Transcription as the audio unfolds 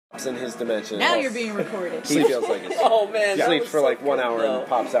pops in his dimension. Now you're being recorded. He feels like it's... Oh man, that sleeps was for so like 1 good, hour though. and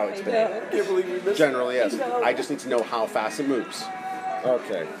pops out expanded. I can't believe we missed Generally, yes. that. I just need to know how fast it moves.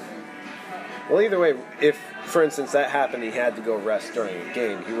 Okay. Well, either way, if, for instance, that happened, he had to go rest during a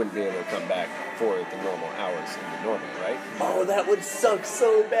game, he wouldn't be able to come back for the normal hours in the normal, right? Oh, that would suck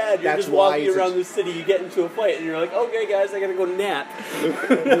so bad. You're That's just why walking it's around the city, you get into a fight, and you're like, okay, guys, I gotta go nap.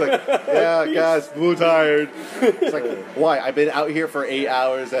 You're like, yeah, guys, blue tired. It's like, why? I've been out here for 8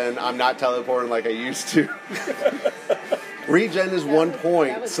 hours and I'm not teleporting like I used to. Regen is 1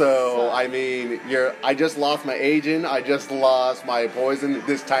 point, so I mean, I just lost my agent, I just lost my poison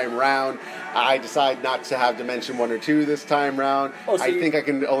this time round. I decide not to have dimension 1 or 2 this time round. Oh, so I think I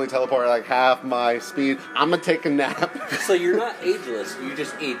can only teleport like half my speed. I'm gonna take a nap. So you're not ageless, you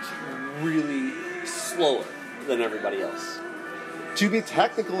just age really slower than everybody else. To be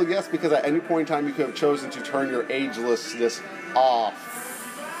technical, yes, because at any point in time you could have chosen to turn your agelessness off.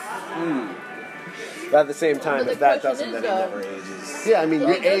 But at the same time, But the if that question doesn't, is, then he though- never ages. Yeah, I mean, So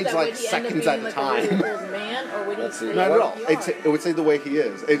you he does age that, like would he end up seconds being at a like time. really old man, or would he Let's see. stay Not at all. young? It would say the way he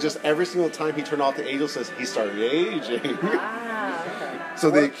is. It's just every single time he turned off the agelessness, he started aging. Ah, okay.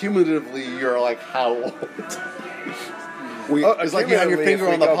 So cumulatively, you're like, how old? It's like you have your cumulatively, finger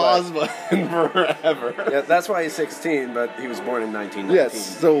if on we the go by- pause button forever. Yeah, that's why he's 16, but he was born in 1919.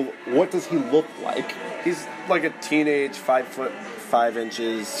 Yes, so what does he look like? He's like a teenage, 5 foot 5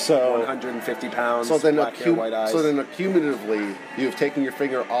 inches, So- 150 pounds, So then, black hair, white eyes. cumulatively, you've taken your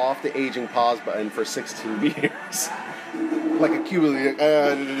finger off the aging pause button for 16 years. Like a cumulative.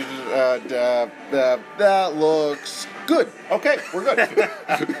 That looks good. Okay, we're good.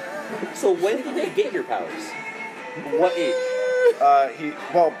 So when did you get your powers? What age?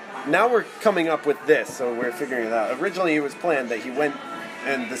 Well, now we're coming up with this, so we're figuring it out. Originally, it was planned that he went,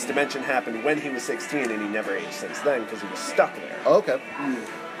 and this dimension happened when he was 16, and he never aged since then because he was stuck there. Okay.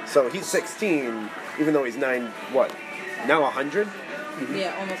 So he's 16, even though he's now 100?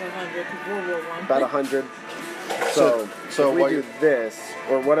 Yeah, almost 100. World War I. About 100. So if we what do you- this,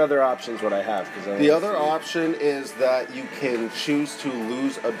 or what other options would I have? The other option is that you can choose to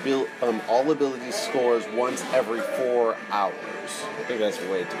lose all ability scores once every 4 hours. I think that's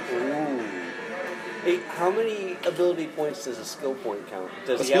way too far. Ooh. Hey, how many ability points does a skill point count?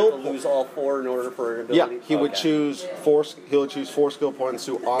 Does A he have skill to po- lose all 4 in order for an Yeah, ability? he would Okay. choose 4. He would choose 4 skill points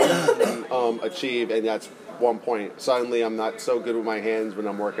to achieve, and that's 1 point. Suddenly, I'm not so good with my hands when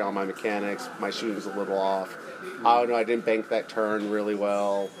I'm working on my mechanics. My shooting's a little off. I don't know. I didn't bank that turn really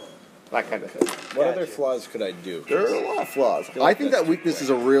well. That kind of thing. What other flaws could I do? There are a lot of flaws. I think that weakness is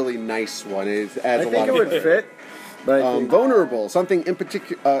a really nice one. It adds I a think lot it of would fit, but I think vulnerable, something in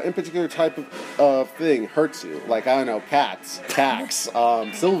particular type of thing hurts you. Like, I don't know, cats, tax,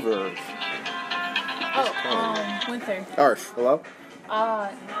 silver, Winter. Arf. hello?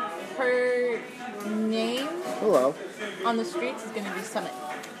 Her name Hello? on the streets is going to be Summit.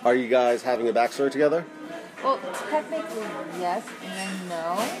 Are you guys having a backstory together? Well, technically, yes and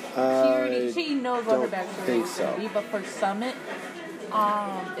no. She knows what her don't backstory think is going so. to be, but for Summit,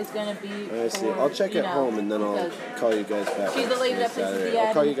 it's going to be. I see. for, I'll check you at know, home and then I'll because call you guys back. She's the lady that fixes Saturday. the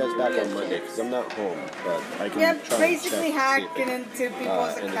I'll call you admin guys back on for Monday shit. because I'm not home, but I can Yeah, try basically and check hacking to see if into people's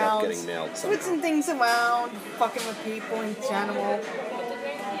ended up accounts, getting mailed somehow. switching things around, fucking with people in general.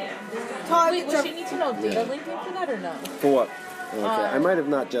 Target Wait, would she need to know data linking for that or no? For what? Okay, I might have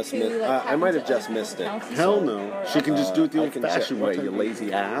not just to, missed. like, I might have hack just into missed it. accounts and Hell stuff? no. She can just do it the I can old-fashioned check. way, What you time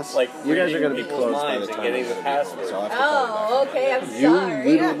lazy ass. Like, You guys are going to be reading closed people's by the minds and time getting I the leave, password. so I'll have to call you back. Oh, okay, I'm You sorry.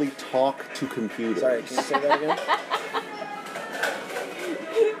 literally talk to computers. Sorry, can you say that again?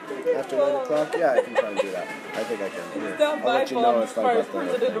 After 9 o'clock? Yeah, I can try and do that. I think I can. Here, Down I'll by let you know if I first got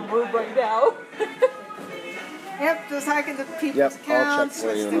person the... in the room right now. Yep, just hacking into people's Yep, I'll check accounts, for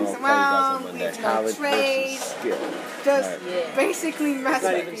switch you and things I'll call you guys on around, Monday. leave Talent no trade, versus skill. just Yeah. basically mess It's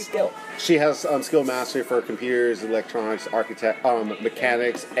not with even people. skill. She has skill mastery for computers, electronics,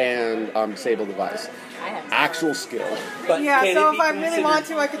 mechanics, and disabled device. I have Actual skill. But Yeah, can so it if be I really considered- want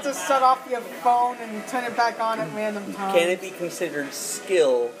to, I could just shut off your phone and turn it back on at random times. Can it be considered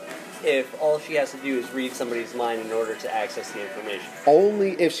skill if all she has to do is read somebody's mind in order to access the information?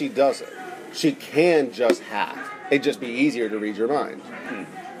 Only if she does it. She can just hack. It'd just be easier to read your mind.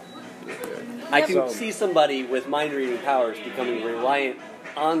 I can So- see somebody with mind reading powers becoming reliant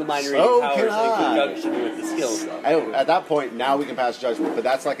on the mind So reading powers can in I. conjunction with the skills. At that point, now we can pass judgment, but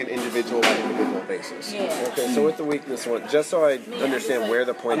that's like an individual by individual basis. Yeah. Okay, so with the weakness one, just so I understand where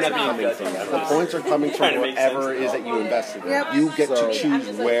the points I'm are not coming being from. judgy. The points are coming Trying from to make whatever sense it is of that it you all. invested in. Yep. You get So- to choose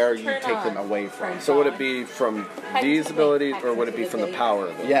where you take them away from. So would it be from these abilities, or would it be from the power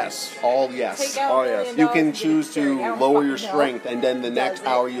of them? Yes, all yes. Oh, yes. You can choose to lower your strength, and then the next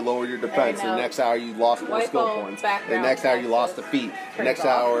hour you lower your defense. The next hour you lost more skill points. The next hour you lost the feat. The next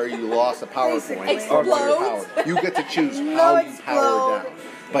hour you lost a power point. Or one of your powers. You get to choose how you power down.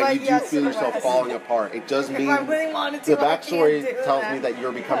 But you do yes, feel yourself yes. falling apart. It does mean I really wanted the to, I can't backstory do tells that. me that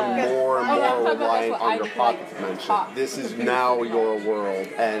you're becoming more and more reliant on your pocket dimension. This is now your world,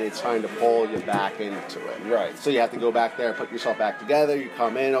 and it's trying to pull you back into it. Right. So you have to go back there, put yourself back together. You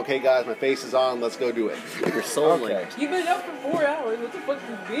come in, okay, guys, my face is on. Let's go do it. Your soul Okay. link. You've been up for 4 hours. What the fuck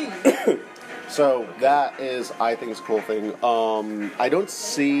does it mean? So that is, I think, is a cool thing. I don't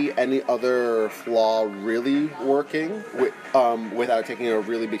see any other flaw really working without taking a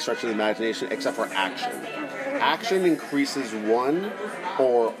really big stretch of the imagination, except for action. Action increases one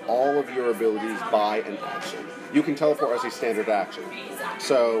or all of your abilities by an action. You can teleport as a standard action.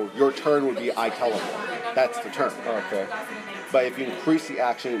 So your turn would be I teleport. That's the turn. Okay. But if you increase the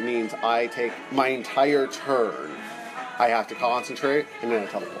action, it means I take my entire turn. I have to concentrate and then I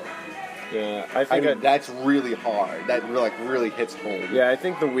teleport. Yeah, I I think mean, that's really hard. That really hits home. yeah, I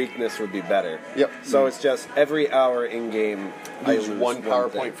think the weakness would be better. Yep. So it's just every hour in game, I Lose lose one power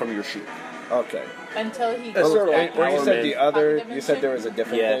thing. point from your sheet. Okay. Until he That's goes sort of back. Or you said the other. Pocket You said there was a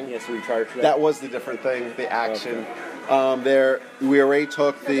different Yeah, thing. yes, we charge for that. That was the different thing, the action. We already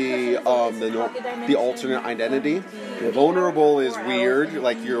took the alternate identity. Vulnerable is weird,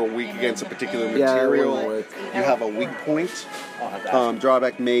 like you're weak against a particular Yeah, it material. wouldn't work. You have a weak point. I'll have that.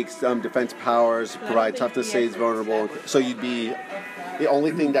 Drawback makes defense powers, provide toughness, stays vulnerable. So you'd be the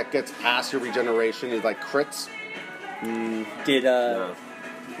only thing that gets past your regeneration is like crits. Did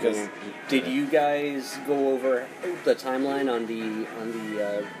Because did you guys go over the timeline on the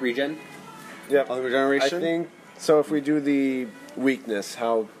regen? yeah, On the I regeneration. think so. If we do the weakness,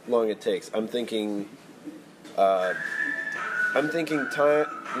 how long it takes? I'm thinking time.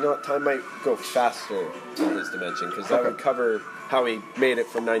 You know what? Time might go faster in his dimension because that would cover how he made it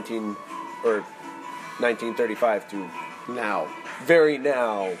from 1935 to Now. very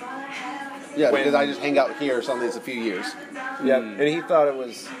now. Yeah, When- because I just hang out here, so it's a few years. Yeah, and he thought it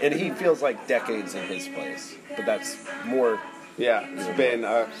was, and he feels like decades in his place, but that's more. Yeah, it's been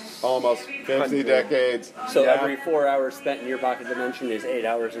almost 50 100. decades. So Yeah. every 4 hours spent in your pocket dimension is 8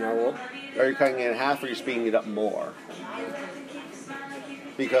 hours in our world. Are you cutting it in half or are you speeding it up more?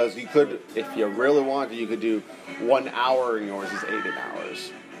 Because you could, if you really wanted, you could do 1 hour in yours is 8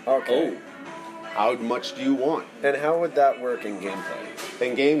 hours. Okay. How much do you want? And how would that work in gameplay?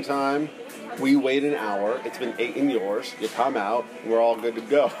 In game time, we wait an hour. It's been 8 in yours. You come out. We're all good to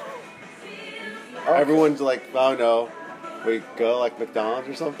go. Everyone's like, oh no. We go like McDonald's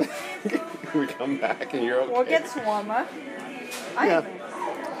or something. We come back and you're okay. We'll get shawarma. Yeah.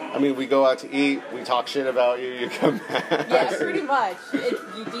 I mean, we go out to eat. We talk shit about you. You come back. Yeah, pretty much.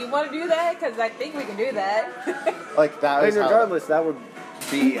 Do you want to do that? Because I think we can do that. Like that And is how- regardless, that would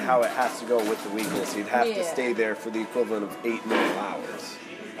be how it has to go with the weakness. You'd have to Yeah. stay there for the equivalent of 8 normal hours,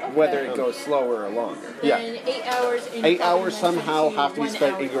 whether it goes slower or longer. Yeah. Then 8 hours in 8 your hours dimension somehow have to be 1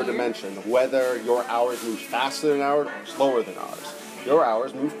 spent hour in your here. dimension, whether your hours move faster than ours or slower than ours. Your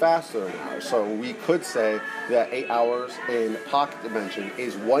hours move faster than ours. So we could say that 8 hours in pocket dimension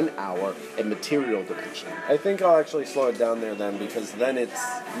is 1 hour in material dimension. I think I'll actually slow it down there then, because then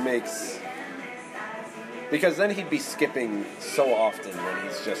because then he'd be skipping so often when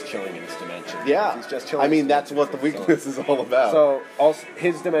he's just chilling in his dimension. Yeah. He's just chilling. I in mean, his that's what the dimension, weakness is all about. So also,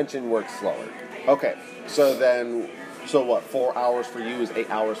 his dimension works slower. Okay. So then, so what, 4 hours for you is 8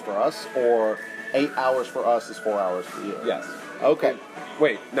 hours for us? Or 8 hours for us is 4 hours for you? Yes. Okay.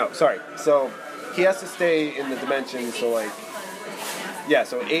 Wait, no, sorry. So he has to stay in the dimension, so like, yeah,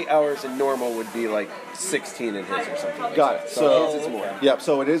 so 8 hours in normal would be like 16 in his or something. Like Got that. it. So So, his is more. yep,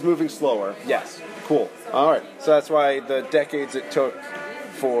 so it is moving slower. Yes. Cool. All right. So that's why the decades it took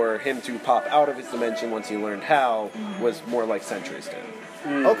for him to pop out of his dimension once he learned how was more like centuries to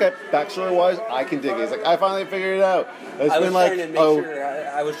him. Okay, backstory wise, I can dig it. He's like, I finally figured it out. It's I was been like, trying to make sure.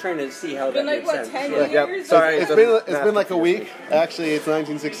 I was trying to see how that Been like, makes what, sense. 10 Yeah. Yep. years? Sorry, it's the been math like a confused week. me. Actually, it's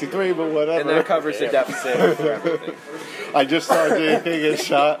 1963, but whatever. And that covers the deficit for everything. I just saw JFK get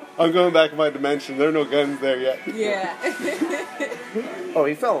shot. I'm going back in my dimension. There are no guns there yet. Yeah. Oh,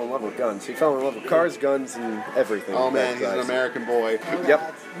 he fell in love with guns. He fell in love with cars, guns, and everything. Oh man, he's an American. American boy.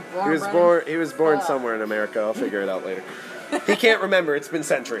 Yep. He was born somewhere in America. I'll figure it out later. He can't remember. It's been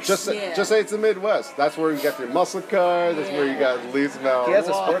centuries. Just Yeah. say it's the Midwest. That's where you get your muscle car. That's where you got least amount. He has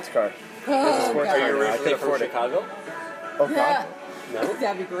a sports car. He has a sports Are car. you now. I originally can from afford it. Chicago? Oh God. No.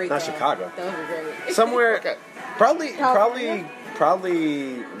 That'd be great. Not though. Chicago. That would be great. Somewhere. Okay. Probably. California?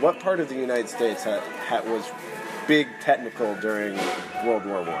 What part of the United States was big technical during World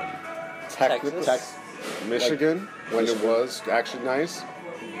War One? Texas. Michigan, when it was actually nice.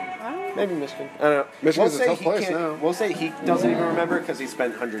 Maybe Michigan. I don't know. Michigan's a say tough he place can't- now. We'll say he doesn't even remember because he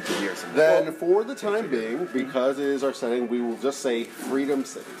spent hundreds of years in there. Then, for the time being, because it is our setting, we will just say Freedom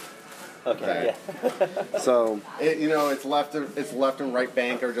City. Okay. Yeah. So It's left and right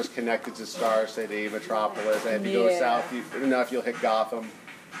bank are just connected to Star City, Metropolis, and if you go Yeah. south, enough you'll hit Gotham.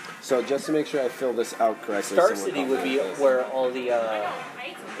 So just to make sure I fill this out correctly. Star someone City help would me be with this. where all the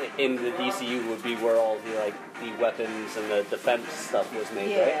in the DCU would be where all the the weapons and the defense stuff was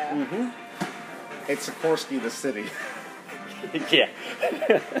made, Yeah. It's Sikorsky, the city. right? Yeah.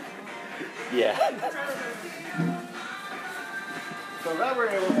 Yeah. So that we're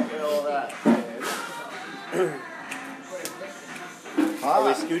able to get all that. Are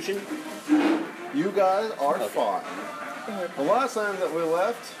we Hi, scooching? you guys are Okay. fine. The last time that we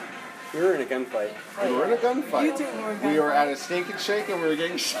left, We were in a gunfight. we were in a gunfight. You two were We were at a steak and shake and we were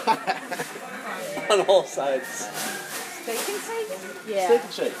getting shot at. On all sides. Steak and shake? Yeah. Steak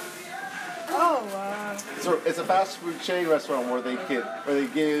and shake. Oh, wow. It's a fast food chain restaurant where they give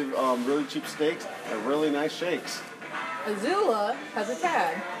really cheap steaks and really nice shakes. Azula has a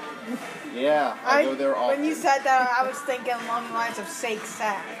tag. Yeah, I go there often. When you said that, I was thinking along the lines of Shake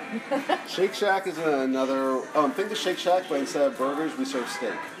Shack. Shake Shack is another. Think of Shake Shack, but instead of burgers, we serve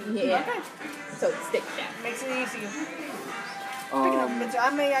steak. Yeah. So it's Stick Shack. Makes it easier. Speaking of which, I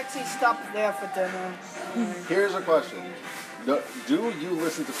may actually stop there for dinner. Here's a question: Do you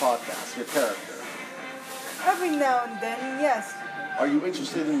listen to podcasts? Your character. Every now and then, yes. Are you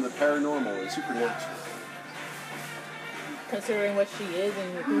interested in the paranormal and supernatural? Considering what she is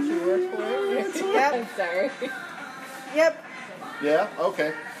and who she works for. Yep. I'm sorry. Yep. Yeah.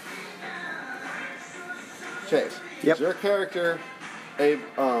 Okay. Chase. Yep. Does your character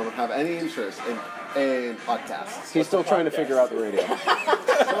have any interest in podcasts? He's still trying to figure out the radio.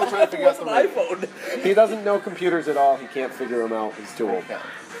 Still trying to figure out the iPhone. He doesn't know computers at all. He can't figure them out. He's too old. Okay.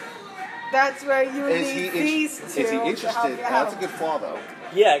 That's where you Is need he these two is he to help interested? you That's a out. good flaw, though.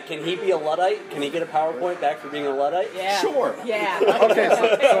 Yeah, can he be a Luddite? Can he get a PowerPoint back for being a Luddite? Yeah. Sure. Yeah. Okay,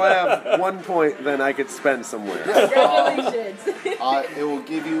 so I have 1 point. Then I could spend somewhere. Congratulations. It will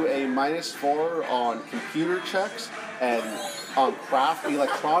give you a -4 on computer checks and on craft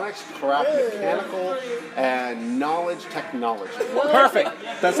electronics, craft mechanical, and knowledge technology. Perfect.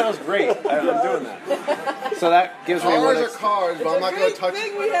 That sounds great. I'm doing that. So that gives me Cars one. are cars, but I'm not going to touch.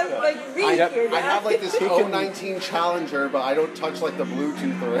 Thing we have like I, read here. I have like this 019 Challenger, but I don't touch like the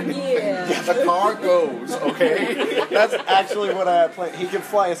Bluetooth or anything. Yeah. The car goes, okay? That's actually what I planned. He can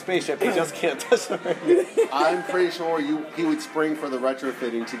fly a spaceship. He just can't touch the radio. I'm pretty sure he would spring for the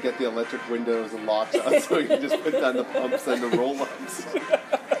retrofitting to get the electric windows and locks out so he can just put down the pumps and the roll-ups.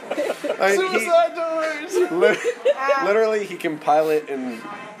 I mean, Suicide doors! literally, he can pilot and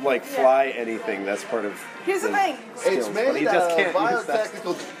like fly anything. That's part of. Here's the thing. It's skills, but he made just out of can't use that.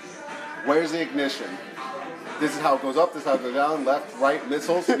 biotechnical. Where's the ignition? This is how it goes up. This is how it goes down. Left, right,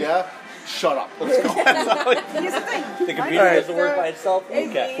 missiles. Yeah. Shut up. Let's go. Here's the thing. The computer doesn't work by itself?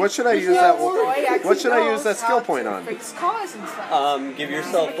 Okay. What should I use that? What should I use that skill point on? Fix cars and stuff. Give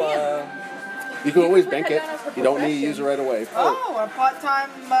yourself, You can always bank it. You don't need to use it right away. Oh, a part-time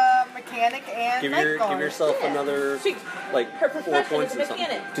mechanic and give night guard. yourself another, like, Her 4 profession points is or a something.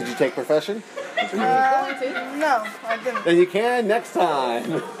 mechanic. Did you take profession? Going to. No, I didn't. Then you can next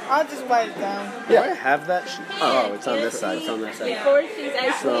time. I'll just write it down. Do I have that? Oh, it's on this side. It's on that side. Before she's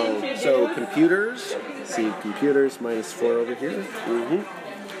actually So computers. See computers -4 over here.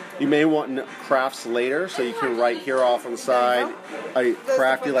 You may want crafts later, so you can write here off on the side.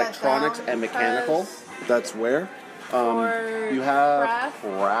 Craft put that electronics down and mechanical. That's where. You have craft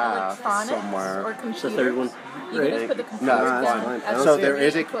electronics somewhere. or computers. the third one. You can just put the computers No, it's down. fine. As So a there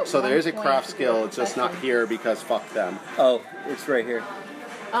is series, put there is a 1 craft point skill. for It's just not profession. here because fuck them. Oh, it's right here.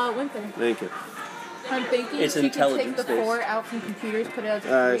 Winther. Thank you. I'm thinking It's she could take intelligence the based. 4 out from computers, put it as a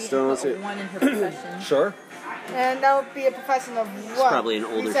 3, I and still don't put see a it. 1 in her profession. Sure. And that would be a profession of what? probably an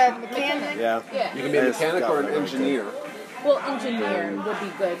older You said mechanic? Yeah. Yeah. You can be a Yes, mechanic or an got it. engineer. Well, engineer would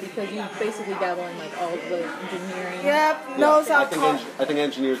be good because you basically dabble in like all the engineering. Yep, knows how cars I think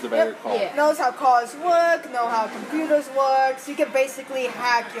engineer's the better Yep. call. Yeah. knows how cars work, know how computers work, so you can basically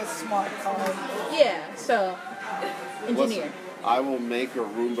hack your smart car. Yeah, so engineer. I will make a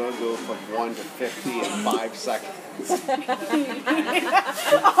Roomba go from 1 to 50 in 5 seconds.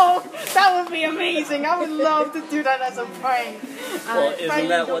 Oh, that would be amazing. I would love to do that as a prank. Well, isn't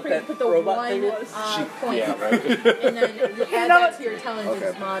that what that put the robot one, thing was? point, Yeah, right. and then you add that to your intelligence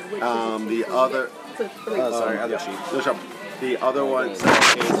Okay. mod, which is The other... so 3. sorry, other sheet. The other one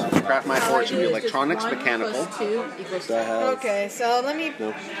says, craft my fortune, be electronics, mechanical. Plus 2 equals So I have Okay, so let me...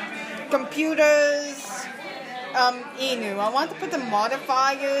 no. Computers... Inu. I want to put the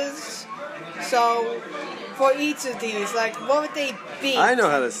modifiers. So, for each of these, like, what would they be? I know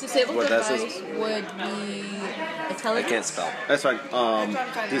how to Disabled what that device says. would be I intelligence. can't spell. That's fine.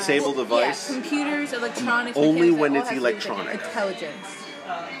 Disable device. Yeah, computers, electronics, Only mechanics, when that all it's has to do with electronic. Intelligence,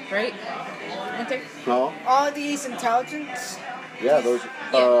 right? Aren't there? No? All of these intelligence? Yeah, those...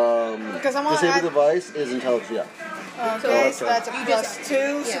 Because I want to disable add... device is intelligence, yeah. Okay, so that's a You plus just-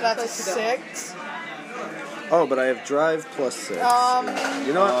 2, so yeah, that's a plus 2. 6. Oh, but I have drive plus 6. You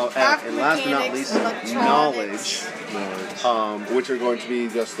know what? After And last but not mechanics, least, electronics. knowledge. Which are going to be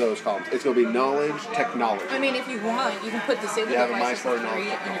just those columns. It's going to be knowledge, technology. I mean, if you want, you can put disabled You have a devices nice as a word 3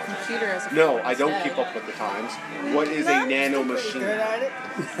 now. and your computer as a 4. No, I don't instead. keep up with the times. What is No, a I'm nano still pretty machine? good at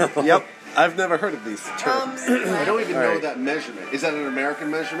it. Yep, I've never heard of these terms. I don't even know Alright. that measurement. Is that an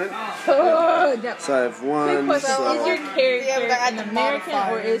American measurement? Oh, no. So I have Big 1. question, So is your character Yeah, but I an had the American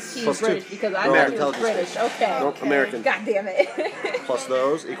or is he Plus 2. British? Because I No, thought he was intelligence. British. Okay. Nope, American. God damn it. Plus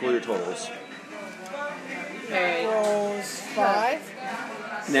those equal your totals. Alright. Rolls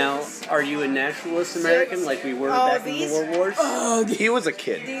 5. Now, are you a nationalist American like we were Oh, back in the these- World Wars? he was a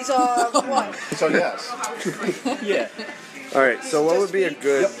kid. These are what? So yes. Yeah. All right. So what would be a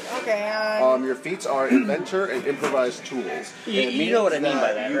good? Okay, Your feats are inventor and improvised tools. You know what I mean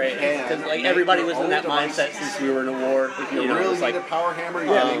by that, right? Because like everybody was in that mindset since we were in a war. If you You know, really it's need like a power hammer,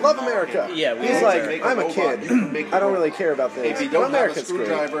 you Yeah, need love a America. Yeah, we He's love like, America. I'm a Make a kid. robot, you can make I don't it really care about things. If you But don't have a America's great.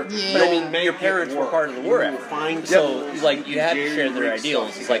 screwdriver, Yeah. But I mean, your parents were part of the war effort. Find So, like, you had to share their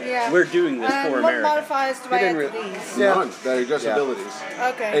ideals. It's like, we're doing this for what America. modifiers do I didn't add to re- these? Yeah. None. That are just Yeah. abilities.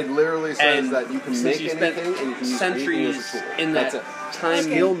 Okay. It literally says And that you can since make you anything spent and you can use centuries anything as a tool. in That's that it. time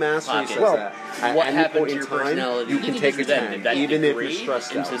Skill mastery pocket, says Well, that. At what any happened point to in your time, personality you can take a then? tank, Did that even if you're degrade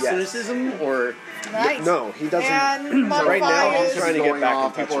stressed out. into Yes. cynicism, or Right. No, he doesn't. And Right now, modifiers. he's trying to get Going back off,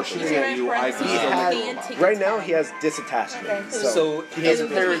 in touch people are with shooting himself. at you. I He can He still had- make a robot. Right now, he has disattachment. Okay. so he his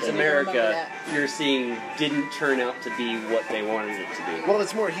doesn't parents' really remember America, that. you're seeing, didn't turn out to be what they wanted it to be. Well,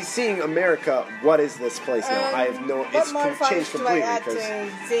 it's more. He's seeing America. What is this place now? I have no. What It's modifiers changed do I completely add because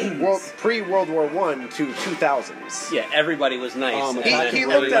to these? pre-World War I to 2000s. Yeah, everybody was nice. and He, then he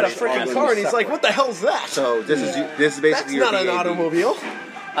looked at a everybody's freaking awesome. car and he's like, "What the hell's that?" So this is That's basically your not an VAB. automobile.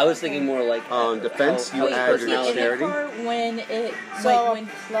 I was thinking more like defense, how you his add your personality- in the charity. car when it So, like when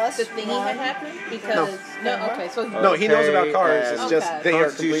plus the thingy 1. had happened because okay so No, he knows about cars. It's Okay, just they are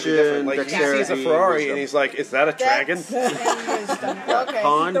completely different. Like he sees a dexterity, Ferrari wisdom. and he's like, "Is that a dragon?" Dex and wisdom. Okay.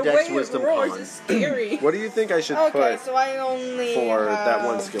 Con, the dex, way it wisdom, roars con. is scary. What do you think I should Okay, put so I only for that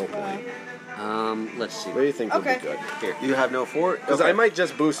one have, skill point? Let's see. What do you think would Okay. be good? Here. You have no fort? Because I might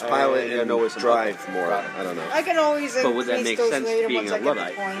just boost pilot yeah, and no wisdom. drive Okay. more. Got it. I don't know. I can always But would that increase make those sense later being once a I get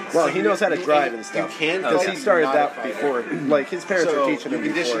Luddite? the points. Well, he knows how to drive and stuff. You can Because he started that modify before. Like his parents So were teaching you him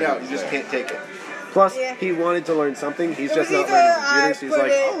can dish before it he out. was You just there. can't take it. Plus, Yeah. he wanted to learn something. He's It just was not either learning I computers. He's put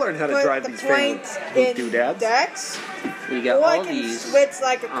like, it- I'll learn how to put drive the these famous points in doodads. Dex, We got or I all can these. switch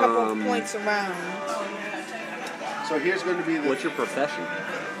like a couple of um, points around. So here's going to be the. What's your profession?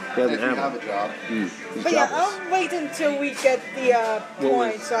 He if doesn't you have have it. a job? He's But yeah, jobless. I'll wait until we get the What was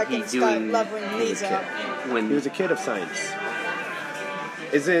points so I he can start doing leveling as a these kid? up. He When was a kid of science.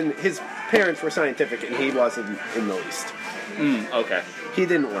 As in, his parents were scientific and he wasn't in the least. okay. He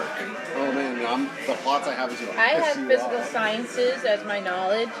didn't work. Oh man, the plots I have is going to I piss have you physical off. sciences as my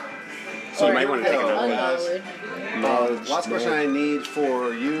knowledge. So you or might want to take a note. unknowledge. Last question I need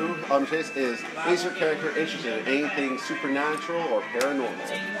for you, Chase, is your character interested in anything supernatural or paranormal?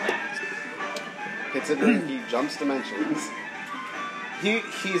 Considering he jumps dimensions.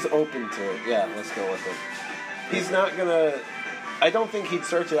 He's open to it. Yeah, let's go with it. He's not gonna. I don't think he'd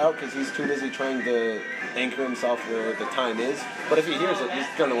search it out because he's too busy trying to anchor himself where the time is. But if he hears it, he's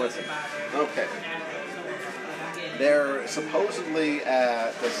gonna listen. Okay. They're supposedly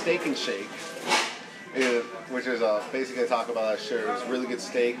at the Steak and Shake, which is basically a Taco Bell that shares really good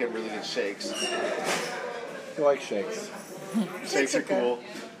steak and really good shakes. He likes shakes. Shakes are cool.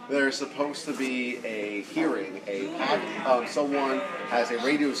 There's supposed to be a hearing. Someone has a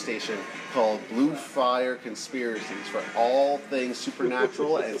radio station called Blue Fire Conspiracies for all things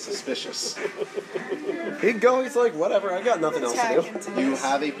supernatural and suspicious. He'd go, he's like, whatever, I got nothing else Tag to do. into You this.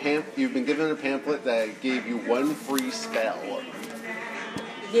 have you've been given a pamphlet that gave you one free spell.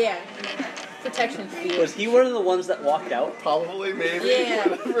 Yeah. Protection speed. Was he one of the ones that walked out? Probably, maybe. Yeah.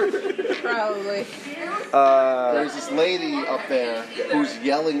 Probably. There's this lady up there who's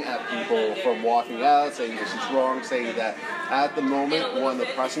yelling at people from walking out, saying this is wrong, saying that at the moment, one of the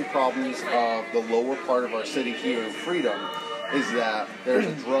pressing problems of the lower part of our city here in Freedom is that there's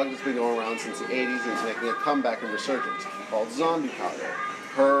a drug that's been going around since the 80s and it's making a comeback and resurgence called zombie powder.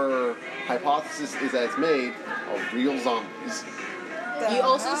 Her hypothesis is that it's made of real zombies. You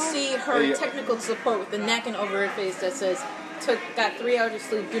also see her technical support with the napkin over her face that says, got 3 hours of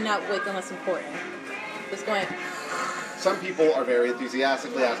sleep, do not wake unless important. Just going, Some people are very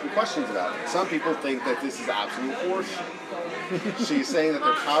enthusiastically asking questions about it. Some people think that this is absolute horseshit. She's saying that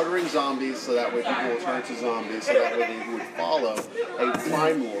they're powdering zombies so that way people will turn to zombies, so that way they would follow a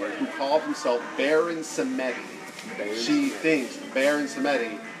Prime Lord who called himself Baron Samedi. She thinks Baron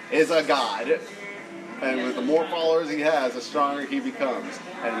Samedi is a god. And with the more followers he has, the stronger he becomes.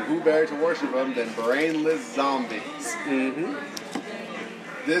 And who better to worship him than brainless zombies? Mm-hmm.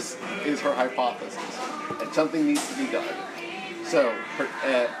 This is her hypothesis. And something needs to be done. So,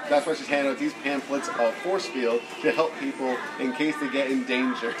 that's why she's handing out these pamphlets of force field to help people in case they get in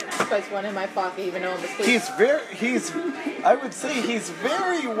danger. place one in my pocket, even though I'm asleep. I would say he's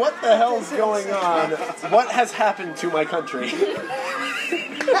very, what the hell's going on? What has happened to my country?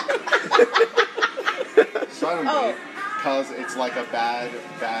 Suddenly, because it's like a bad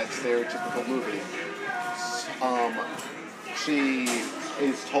stereotypical movie, she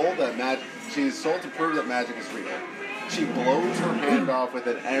is told that she's told to prove that magic is real. She blows her hand off with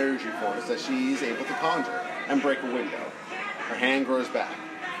an energy force that she's able to conjure and break a window. Her hand grows back.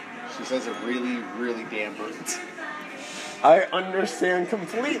 She says it really, really damn hurts. I understand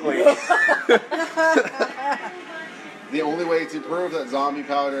completely. The only way to prove that zombie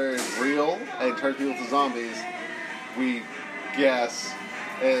powder is real and turns people to zombies, we guess,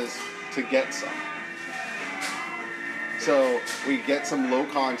 is to get some. So we get some low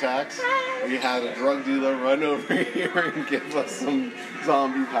contacts. We had a drug dealer run over here and give us some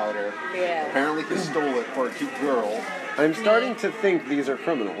zombie powder. Yeah. Apparently he stole it for a cute girl. I'm starting to think these are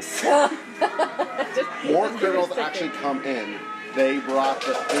criminals. More criminals actually come in. They brought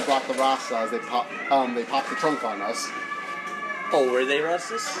the Rastas. They popped the trunk on us. Oh, were they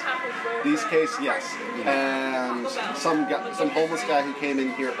Rastas? These case, yes. And some homeless guy who came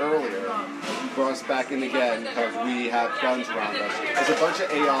in here earlier brought us back in again because we have guns around us. There's a bunch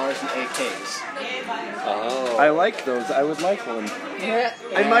of ARs and AKs. Oh. I like those. I would like one.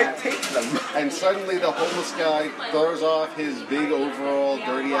 I might take them. And suddenly the homeless guy throws off his big overall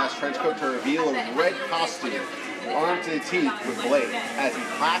dirty ass trench coat to reveal a red costume, armed to the teeth with blade, as he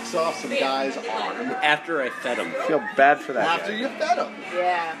hacks off some guy's arm. After I fed him. I feel bad for that After guy. you fed him.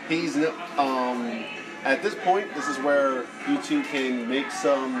 Yeah. He's at this point, this is where you two can make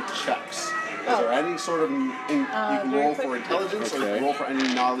some checks. Is there any sort of you can roll for intelligence or you can roll for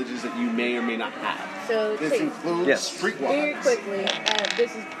any knowledges that you may or may not have? So This includes Yes. very streetwise. quickly,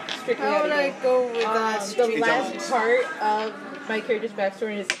 this is strictly How out would of I game. go with that? The street last dogs? part of my character's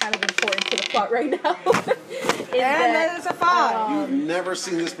backstory is kind of important to the plot right now. And that is a 5. You've never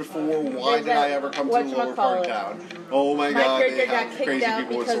seen this before. Why There's did I that- ever come to the lower part of town? Oh my My god, character they got have kicked crazy out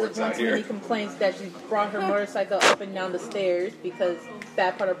people with because of swords one out too many here. complaints that she brought her motorcycle up and down the stairs because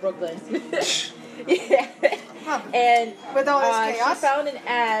that part of Brooklyn. Yeah. And With all this she chaos? found an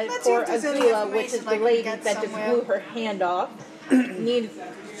ad Let's see for if there's any Azula, which is information I the can lady get that just somewhere. blew her hand off.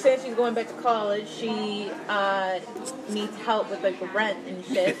 Since she's going back to college, she needs help with like rent and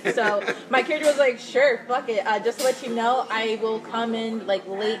shit. So my character was like, "Sure, fuck it. Just to let you know, I will come in like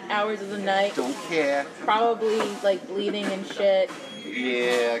late hours of the night, Don't care. probably like bleeding and shit.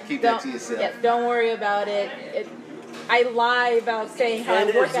 Yeah, keep that to yourself. Yeah, don't worry about it. I lie about saying how I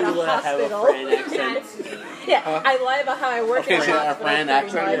And work at a Azula have a hospital. Fran accent. Yeah, I lie about how I work Okay, at a so a hospital. Fran pretty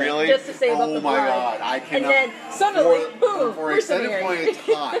accent, much, really? Just to save up Oh the my blood. god, I And cannot. then suddenly, boom, for an extended mercenary. point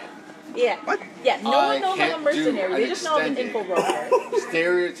of time. Yeah. Yeah, no I one knows I'm a can't mercenary. do They an just know I'm an extended. info broker.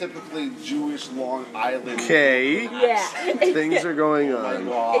 Stereotypically Jewish Long Island. Okay. Yeah. Things are going on.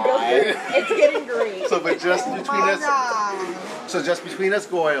 It's getting great. So, but just between us, so just between us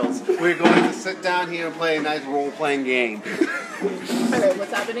Goyles, we're going to sit down here and play a nice role-playing game. Okay,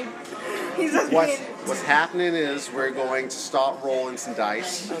 what's happening? He's just What's being... happening is we're going to start rolling some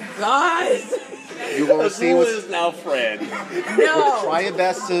dice. Guys! You're going to see Azula what's. is now Fran. No! Try your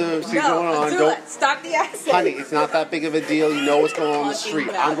best to see what's No, going on. Azula, Don't, stop the accent. honey, it's not that big of a deal. You know what's going on the street.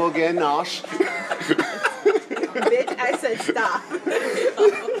 I'm going to get Nosh. Bitch, I said stop.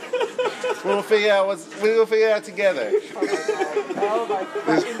 We'll figure out we'll figure it out together. Oh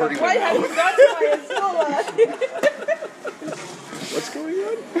my This is pretty Why have good. you gone to my What's going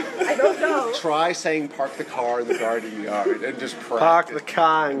on? I don't know. Try saying park the car in the garden yard and just practice. Park the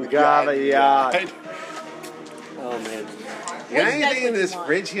car and gather yard. Oh man. You got anything in this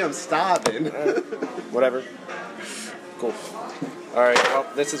fridge here? I'm starving. Whatever. Cool. All right. Well,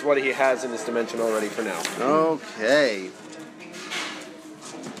 this is what he has in his dimension already for now. Okay.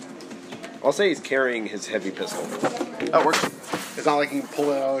 I'll say he's carrying his heavy pistol. That works. It's not like you can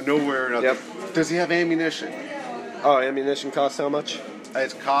pull it out of nowhere or nothing. Yep. Does he have ammunition? Oh, ammunition costs how much?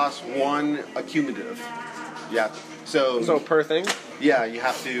 It costs 1 accumulative. Yeah. So per thing? Yeah, you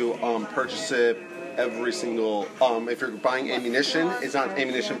have to purchase it every single. If you're buying ammunition, it's not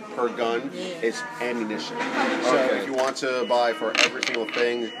ammunition per gun; it's ammunition. So Okay. if you want to buy for every single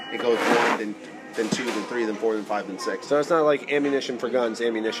thing, it goes 1, then 2, then 3, then 4, then 5, then 6. So it's not like ammunition for guns,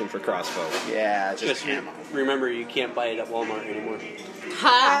 ammunition for crossbow. Yeah, it's just Just ammo. remember, you can't buy it at Walmart anymore.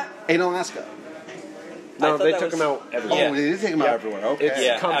 Ha! In Alaska. No, thought they that took was- them out everywhere. Oh, they did take them out everywhere. Okay. It's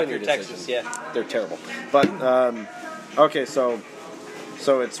Yeah, company after decision. Texas, yeah. They're terrible. But okay, so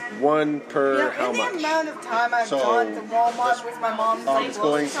it's 1 per Yeah, how in much? the amount of time I've So, gone to Walmart with my mom, It's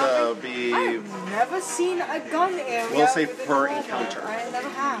going to be. I've never seen a gun area. We'll say within per Walmart. encounter. I never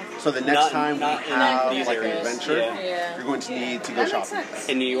have. So the next Not- time not we in have these like an areas, adventure, yeah. you're going to need to go That makes shopping. sense.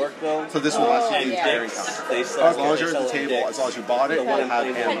 In New York, though, So this will last Oh, you the yeah. entire Dick's, encounter. they sell As long as they you're at the sell table, Dick's. as long as you bought it, The you'll one have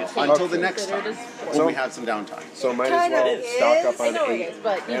thing ammo that- until the next Considered time as- when we have some downtime. So might as Kinda well is. stock up I on know it 8 is,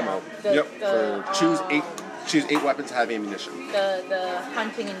 but you ammo. know, the, Yep. the, Choose 8 weapons to have ammunition. the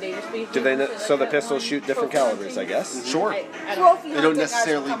hunting and danger species. Do they? and shit So like the that pistols one. shoot different Trophy calibers, I hunting. guess. Sure. I don't Trophy They don't hunting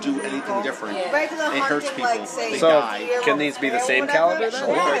necessarily has do become anything illegal. different. Yeah. Regular It hurts hunting, people. like, say, They So, die. can these be the or same whatever, caliber then?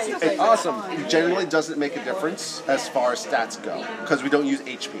 yeah, Sure. it's It's awesome. It generally doesn't make a difference as far as stats go because we don't use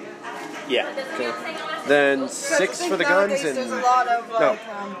HP. Yeah. Then Because I 6 think for the guns nowadays and there's a lot of, no.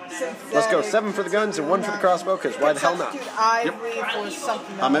 Let's go synthetic- 7 for the guns and 1 for the crossbow. Because why the hell not? Substitute ivory for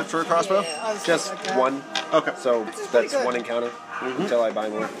something How much else. for a crossbow? Yeah, other stuff Just like that. 1. Okay. So Which is pretty that's good. 1 encounter until I buy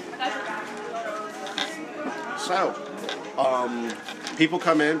more. So, people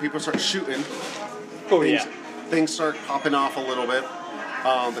come in, people start shooting. Oh, things, yeah. things start popping off a little bit.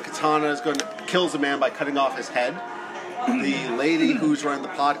 The katana is going to kills a man by cutting off his head. The lady who's running the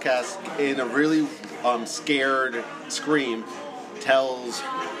podcast, in a really scared scream, tells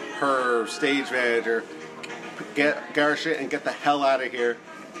her stage manager, "Get Garshit and get the hell out of here."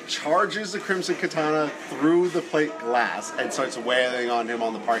 Charges the Crimson Katana through the plate glass and starts wailing on him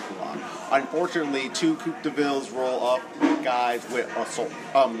on the parking lot. Unfortunately, 2 Coupe de Villes roll up guys with assault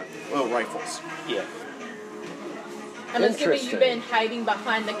rifles. Yeah. I'm assuming you've Interesting. been hiding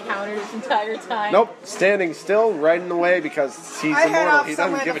behind the counter this entire time. Nope, standing still, right in the way because he's I head immortal. off He doesn't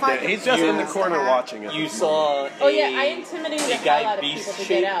somewhere give to a damn. find He's the just in the views. corner watching it. You saw Oh yeah, I intimidated the a hell guy out of beast people to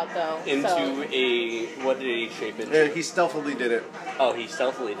shape get out though. into so. a... What did he shape into? He stealthily did it. Oh, he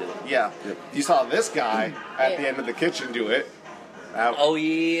stealthily did it. Yeah. You saw this guy at the Yeah. end of the kitchen do it. Oh,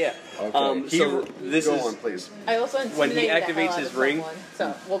 yeah. Okay. So this go is... on, please. I also when he intimidated the hell activates out his of ring, someone.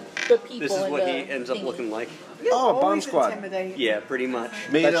 So, well, the people This is in what the he ends up thingy. looking like. You're Oh, Bomb always Squad. intimidating. Yeah, pretty much.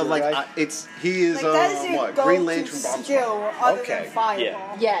 Made That's of your like guy? he is Like, that is your what go-to Green Lantern bomb skill other Okay. than fireball.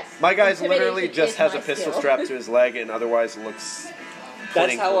 Yeah. Yes. My guy's Intimidation literally just is has my a pistol skill. strapped to his leg and otherwise looks. That's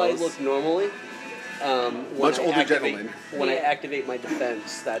plain how I clothes. look normally. When Much I older activate, gentleman. When I Yeah. activate my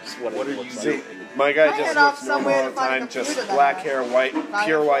defense, that's what it looks like. See, my guy I just head off looks normal somewhere all to the find a time, just computer that black has hair, white, fire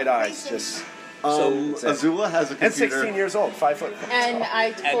pure white eyes, station. just. Azula has a computer. And 16 years old, 5 foot. And I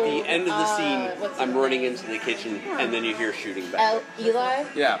At told, the end of the scene, what's I'm his running name? into the kitchen, and then you hear shooting back. Eli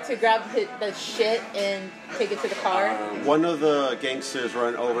Yeah. to grab the shit and take it to the car. One of the gangsters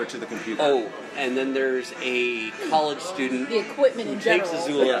run over to the computer. Oh, and then there's a college student The equipment who in takes general.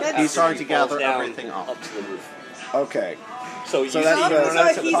 Azula. Yeah. after He's starting he to gather falls down everything up. to the roof. Okay. So you So that's see the- him Sounds run like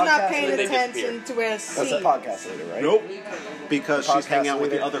into he's the not podcast, paying and then they attention disappear. to where That's a scene. podcast later, right? Nope. Because she's Podcast hanging out with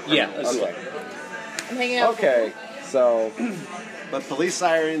the leader? other Yeah, criminals. Azula. Okay. I'm hanging out. Okay. So. But police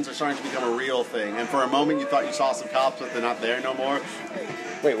sirens are starting to become a real thing. And for a moment you thought you saw some cops, but they're not there no more.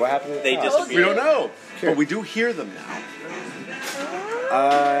 Wait, what happened? With They the just- cops? We don't know. But we do hear them now.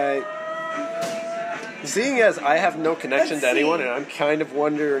 Seeing as I have no connection Let's to anyone, see. and I'm kind of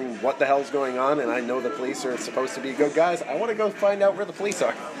wondering what the hell's going on, and I know the police are supposed to be good guys, I want to go find out where the police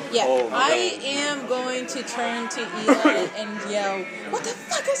are. Yeah, Oh, I am going to turn to Eli and yell, "What the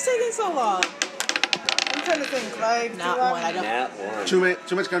fuck is taking so long?" I'm trying to think. Like, Not do I- one. I don't. Nat one.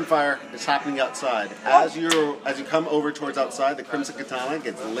 Too much gunfire is happening outside. As you come over towards outside, the Crimson Katana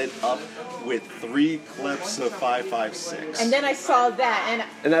gets lit up with 3 clips of 5.56. And then I saw that,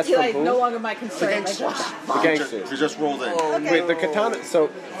 And that's he from like who? no longer my the concern. Like, gangsters. what the The fuck? gangsters. Who just rolled in. Okay. Wait, the katana. So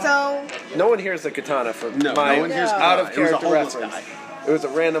So, no one hears the katana from No, my no one hears out katana. of It was a character homeless reference. guy. It was a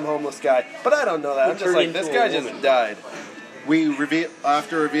random homeless guy, but I don't know that. I'm just turned like, this into guy a just woman. died. We reveal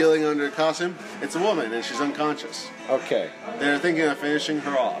after revealing under the costume, it's a woman and she's unconscious. Okay. They're thinking of finishing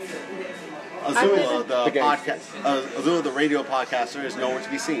her off. I'm Azula, gonna- The podcast, Azula, the radio podcaster, is nowhere to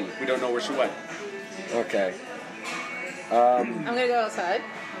be seen. We don't know where she went. Okay. I'm gonna go outside.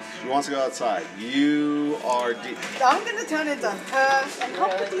 She wants to go outside. You are deep. I'm gonna turn into her and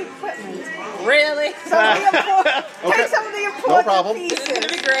help with the equipment. Really? Some of the important, Okay. take some of the important problem. pieces. This is gonna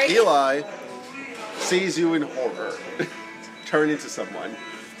be great. Eli sees you in horror. Turn into someone.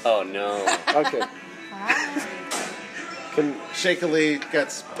 Oh no. Okay. Can Shakily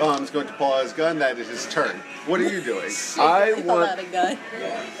is going to pull out his gun. That is his turn. What are you doing? I Pull out want? a gun.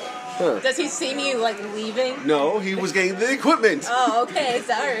 Huh. Does he see me like leaving? No, he was getting the equipment. Oh, okay.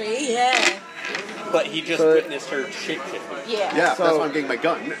 Sorry. Yeah. But he just So- witnessed her shapeshifting. Yeah. Yeah, So- that's why I'm getting my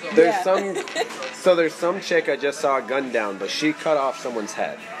gun. There's Yeah. there's some chick I just saw a gun down, but she cut off someone's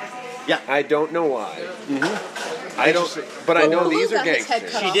head. Yeah. I don't know why. I don't, Interesting. but I know Who these are got his head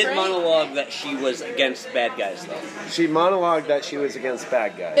gangsters. cut She off, did right? monologue that she was against bad guys, though. She monologued that she was against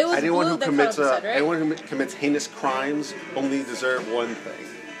bad guys. It was Anyone Blue who that commits cut off his head, right? anyone who commits heinous crimes only deserve one thing,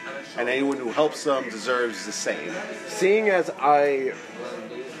 and anyone who helps them deserves the same. Seeing as I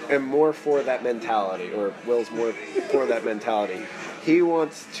am more for that mentality, or Will's more for that mentality, he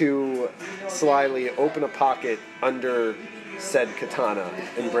wants to slyly open a pocket under said katana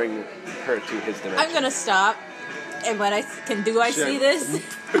and bring her to his dimension. I'm gonna stop. And what I can do, I Sure. see this.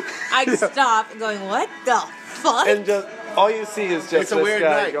 I stop going, what the fuck? And just all you see is just It's a this weird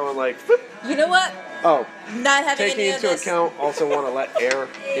guy night. going like, "Foop." You know what? Oh, Not having taking any of into this. account, also want to let air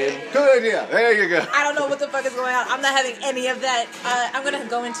in. Good idea. There you go. I don't know what the fuck is going on. I'm not having any of that. I'm gonna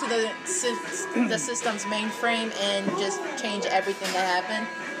go into the system's mainframe and just change everything that happened.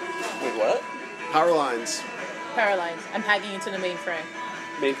 Wait, what? Power lines. Power lines. I'm hacking into the mainframe.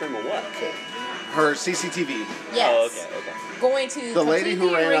 Mainframe of what? Her CCTV. Yes. Oh, okay. Going to The lady who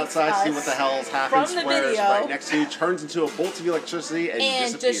completely ran erase outside to see us what the hell's happened, from the swears video. right next to you, turns into a bolt of electricity, and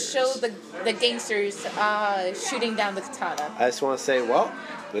and disappears. just show the gangsters shooting down the katana. I just want to say, well,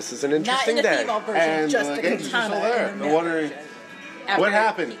 this is an Not interesting in the day. female version, And just the the gangsters are katana. still there. in the They're male wondering, version. After what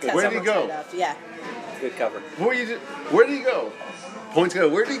happened? cuts Where did he someone's go? head off. Yeah. Good cover. Where did he go? Points go,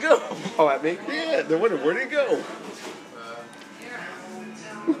 where did he go? Oh, at me? Yeah, they're wondering, where did he go?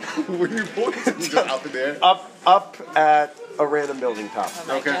 Where do you point? Just out in there. Up at a random building top. Oh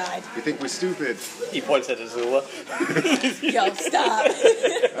my Okay. god. You think we're stupid? He points at Azula. Yo,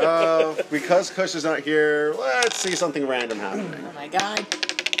 stop. Because Kush is not here, let's see something random happening. Oh my god.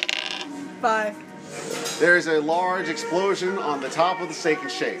 5. There's a large explosion on the top of the Steak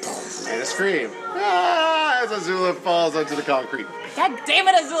and Shake. And a scream. Ah, as Azula falls onto the concrete. God damn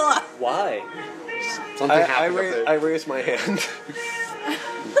it, Azula. Why? Something I happened up there. raised my hand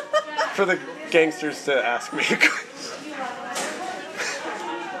for the gangsters to ask me a question.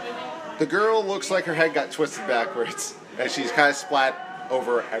 The girl looks like her head got twisted backwards. And she's kind of splat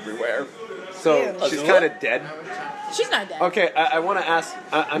over everywhere. So Ew. she's Azula? kind of dead. She's not dead. Okay, I want to ask.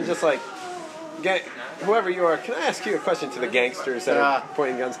 I'm just like, whoever you are, can I ask you a question to the gangsters that are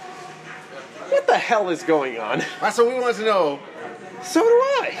pointing guns? What the hell is going on? That's what we wanted to know. So do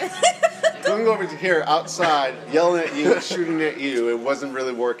I. Going over to here outside, yelling at you, shooting at you, it wasn't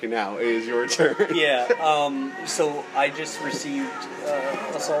really working out. It is your turn. Yeah, so I just received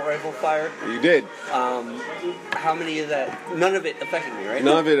assault rifle fire. You did. How many of that? None of it affected me, right?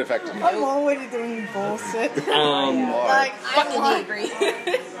 None of it affected you. I'm already doing bullshit. Um, like, I fucking fucking agree.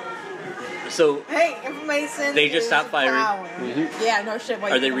 so Hey, information. They just is stopped firing. power. Yeah, no shit.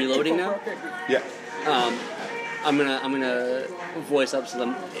 Why Are you they don't reloading info now? broker? Yeah. I'm gonna voice up to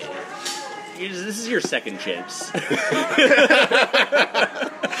them. This is your second chance.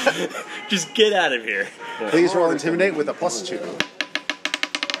 Just get out of here. Please roll Intimidate with a +2.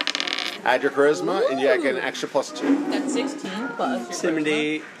 Add your charisma, and you get an extra +2. That's 16 plus.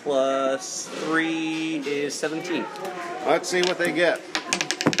 Intimidate plus 3 is 17. Let's see what they get.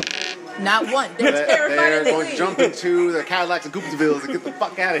 Not one. They're terrified They're and they going to leave. jump into the Cadillacs and Coopervilles and get the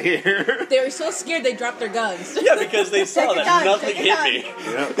fuck out of here. They were so scared they dropped their guns. Yeah, because they saw Take that your time, nothing take your hit time.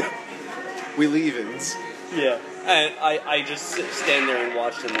 me. Yep. We leave-ins. Yeah, and I just stand there and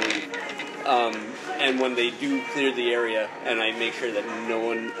watch them leave. And when they do clear the area, and I make sure that no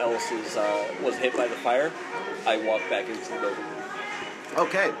one else was hit by the fire, I walk back into the building.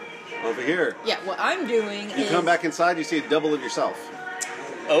 Okay, over here. Yeah, what I'm doing You is... come back inside, you see a double of yourself.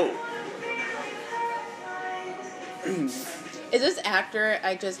 Oh, Is this after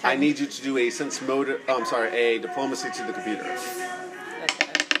I just have... I need you to do a a diplomacy to the computer.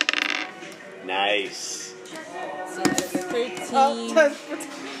 Okay. nice. So that's a 13 Oh,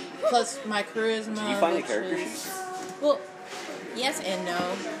 plus my charisma. Did you find the which character is- sheet? Well, yes and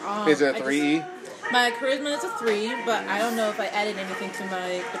no. Is it I a just- 3E? My charisma is a 3, but I don't know if I added anything to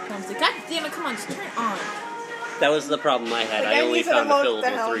my diplomacy. God damn it, come on, just turn it on. That was the problem I had. I Again, only you said found a about the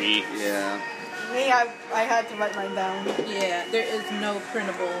fillable hell. 3. Yeah. Me, I had to write mine down. Yeah, there is no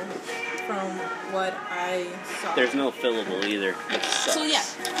printable from what I saw. There's no fillable either. It sucks. So yeah,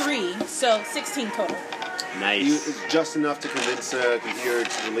 3, so 16 total. Nice. It's just enough to convince the computer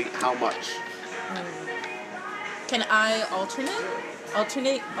to delete how much? Can I alternate?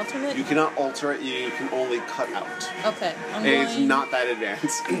 Alternate? You cannot alter it, you can only cut out. Okay, I'm It's going... not that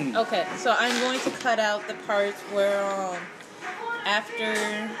advanced. Okay, so I'm going to cut out the parts where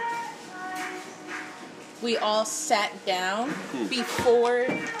after we all sat down before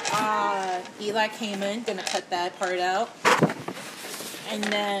Eli came in, gonna cut that part out, and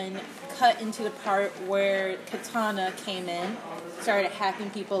then cut into the part where Katana came in, started hacking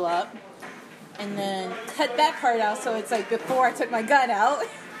people up, and then cut that part out so it's like before I took my gun out,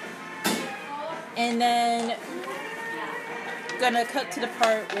 and then gonna cut to the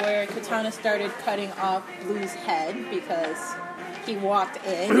part where Katana started cutting off Blue's head because he walked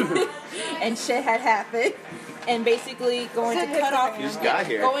in and shit had happened, and basically going to cut off You just got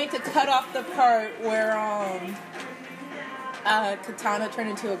here. going to cut off the part where Katana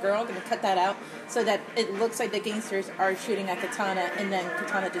turned into a girl. Gonna cut that out so that it looks like the gangsters are shooting at Katana, and then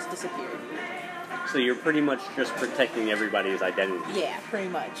Katana just disappeared. So you're pretty much just protecting everybody's identity. Yeah, pretty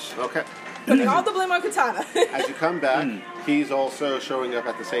much. Okay. Putting all the blame on Katana. As you come back, he's also showing up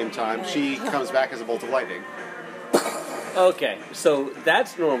at the same time. She comes back as a bolt of lightning. Okay, so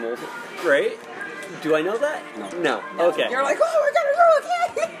that's normal, right? Do I know that? No. Okay. You're like, oh, we're gonna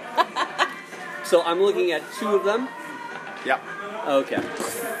go, okay? So I'm looking at 2 of them. Yep. Okay.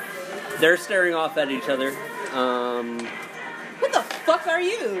 They're staring off at each other. What the fuck are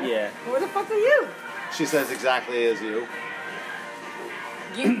you? Yeah. Where the fuck are you? She says exactly as you.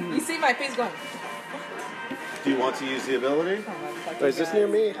 You see my face going. Do you want to use the ability? Oh my fucking Wait, is this God. near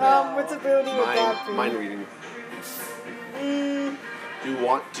me? What's ability would that be? Mind reading. Do you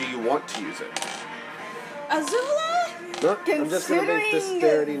want to use it? Azula? No, I'm just gonna make this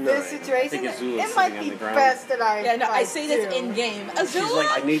dexterity Considering 9. this situation, I think Azula's it might sitting on be the ground. best that I. Yeah, no, I say this do. in game. She's Azula?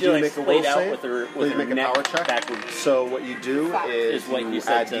 like, I need she you to like make a laid will out save. with her Please make a neck power check. backwards. So what you do is Is what you you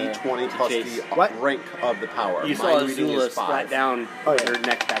said add to d20 plus Chase. the What? rank of the power. You saw Mind reading Azula is splat 5. down Oh, with yeah. her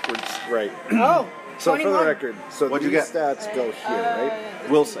neck backwards. Right. Oh, So for the 21. record, so What'd you these get? stats go here, right?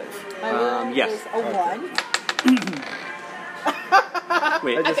 Will save. My will yes. is a 1.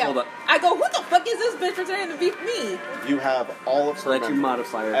 Wait, I just go, hold up. I go, who the fuck is this bitch for trying to beat me? You have all of So her that's your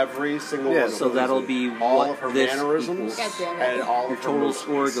members, modifier. every single Yeah, one. of so them. that'll be all what of her this mannerisms equals. God damn it. and all Your of her total motions.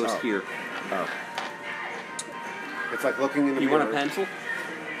 score goes Oh. here. Oh. It's like looking in the You mirror. want a pencil?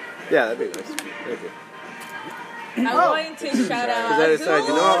 Yeah, that'd be nice. Thank you. I'm going to shout out Because I decided, you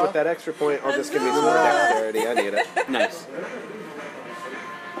know what, Azula. with that extra point, I'll just give me some more Azula. dexterity. I need it. Nice.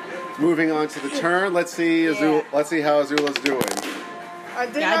 Moving on to the turn. Let's see Yeah. Let's see how Azula's doing. I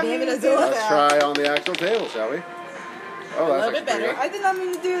did God not damn mean it, to do Azula. Let's that. try on the actual table, shall we? Oh, little that's bit actually better. pretty I did not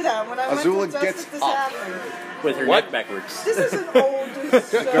mean to do that. When I Azula went to gets justice, this up. happened. With her What? neck backwards. This is an old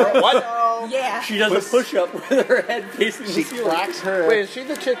show. What? So Yeah. She does a push-up with her head facing good. the She ceiling. cracks her. Wait, is she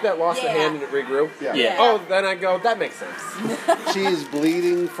the chick that lost a Yeah. hand and it regrew? Yeah. Yeah. Oh, then I go, that makes sense. She is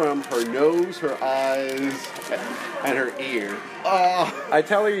bleeding from her nose, her eyes, and her ear. I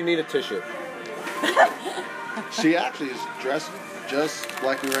tell her you need a tissue. She actually is dressed just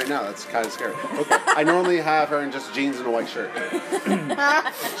like me right now. That's kind of scary. Okay. I normally have her in just jeans and a white shirt.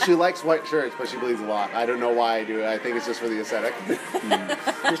 She likes white shirts, but she bleeds a lot. I don't know why I do it. I think it's just for the aesthetic.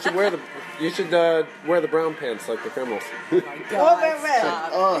 You should wear the brown pants like the criminals. Oh, man, man.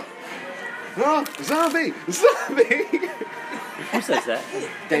 Stop. Oh, zombie! Zombie! Who says that?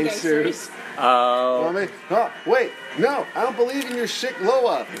 Gangsters. Oh. Zombie. Oh, wait. No, I don't believe in your shit,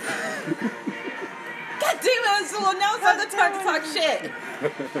 Loa. God damn it, Azula. Now it's time to talk shit.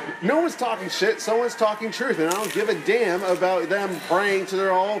 No one's talking shit, someone's talking truth, and I don't give a damn about them praying to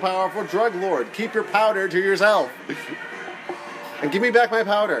their all-powerful drug lord. Keep your powder to yourself. And give me back my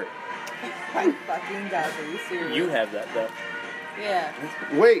powder. My fucking God, are you serious? You have that, though. Yeah.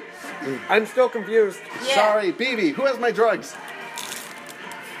 Wait, I'm still confused. Yeah. sorry, BB, who has my drugs?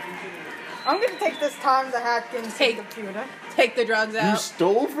 I'm gonna take this time to hack into the Take- computer. Take the drugs You out.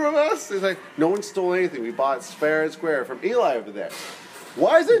 stole from us? It's like, no one stole anything. We bought fair and square from Eli over there.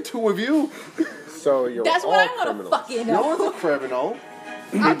 Why is there two of you? So you're That's all what I want to criminals. fucking No know. one's a criminal.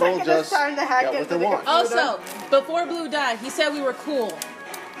 I'm People taking this just time to hack got what into they the want. computer. Also, before Blue died, he said we were cool.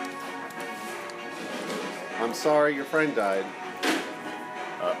 I'm sorry your friend died.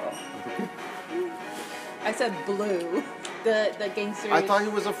 I said Blue, the gangster. I thought he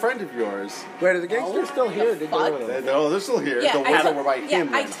was a friend of yours. Wait, are the gangsters still here? Did fuck? No, they're still here. Yeah, the I ones tell, that were by yeah,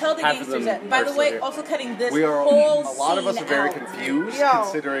 him. I then. tell the Half of gangsters them that. By are the still way, here. also cutting this We are whole a lot of us scene are very out. confused, Yo.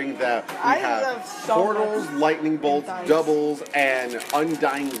 considering that we I have love so portals, much lightning bolts, dice. doubles, and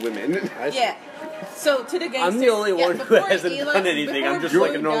undying women. Yeah. So to the gangsters. I'm the only yeah, one who before hasn't Eli- done anything. I'm before just like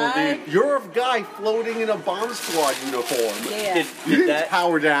a Blue normal died- dude. You're a guy floating in a bomb squad uniform. Yeah. Did, You didn't that?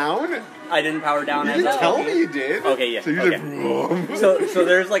 power down. I didn't power down You as didn't a tell talking. me you did. Okay, yeah, So you okay. did. So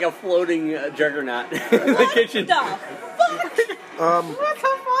there's like a floating juggernaut in the kitchen. The fuck? What the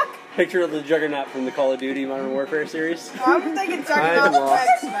fuck? Picture of the juggernaut from the Call of Duty Modern Warfare series. I'm thinking Juggernaut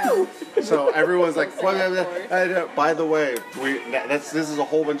from X-Men. So everyone's like, by the way, this is a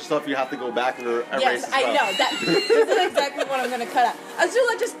whole bunch of stuff you have to go back and erase. Yes, as I well. know. That this is exactly what I'm gonna cut out.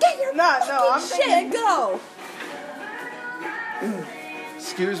 Azula, just get your No, I'm shit thinking- and go.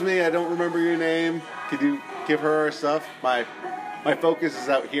 Excuse me, I don't remember your name. Could you give her her stuff? My focus is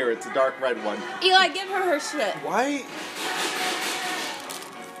out here. It's a dark red one. Eli, give her shit. Why?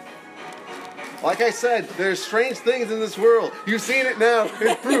 Like I said, there's strange things in this world. You've seen it now.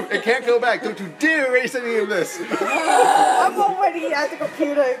 It's proof. It can't go back. Don't you dare erase any of this. I'm already at the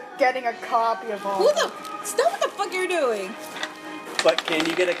computer getting a copy of all. Who the? Stop what the fuck you're doing. But can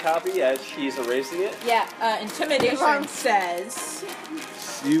you get a copy as she's erasing it? Yeah, intimidation Um, says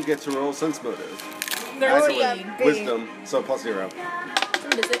You get to roll sense motive. 13. B. Wisdom, so plus 0.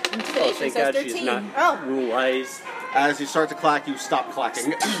 What is it? Oh, Intimidation thank says God 13. she's not Oh. rule-wise. As you start to clack, you stop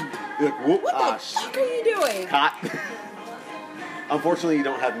clacking. You're like, whoop, What the ah, fuck are you doing? hot. Unfortunately, you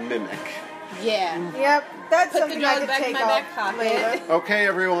don't have mimic. Yeah. Yep, that's Put the something I drugs can back in take my off back pocket. later. Okay,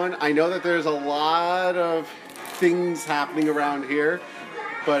 everyone, I know that there's a lot of things happening around here,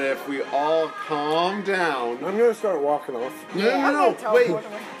 but if we all calm down. I'm gonna start walking off. No, Yeah. I'm no, gonna no, tell wait. Porter.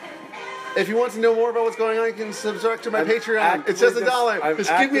 If you want to know more about what's going on, you can subscribe to my I'm Patreon. It's actively just $1. I'm Just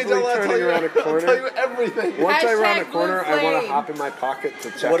give me $1. actively I'll tell turning you, around a I'll corner. tell you everything. Once I round a Hashtag corner, blue I want to flame. hop in my pocket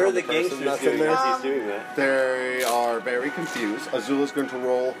to check What on are the the person gangsters that's in doing there. as he's doing that? They are very confused. Azula's going to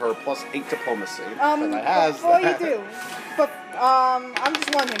roll her +8 diplomacy. because I has Before you that. do, but I'm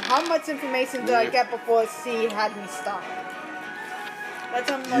just wondering, how much information did I get before C had me stopped? That's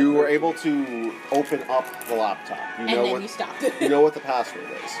how much. You were able to open up the laptop. You And know then what you stopped. you know what the password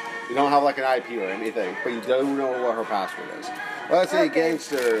is. You don't have like an IP or anything, but you don't know what her password is. Let's say Okay.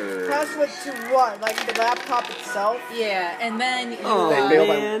 gangster. Password to what? Like the laptop itself? Yeah, and then you. Oh,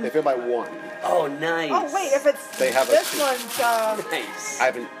 They fail by 1. Oh, nice. Oh wait, if it's They have a this two. one's Nice. I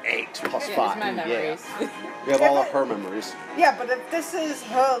have an 8 plus Yeah, 5. it's my memories. Yeah. We have all of her memories. yeah, but if this is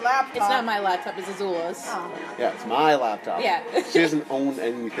her laptop, It's not my laptop, it's Azula's. Oh. Yeah, it's my laptop. Yeah. She doesn't own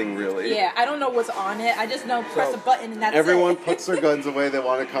anything really. Yeah, I don't know what's on it. I just know press So, a button and that's Everyone it. puts their guns away. They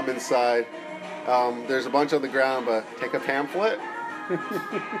want to come inside. There's a bunch on the ground, but take a pamphlet.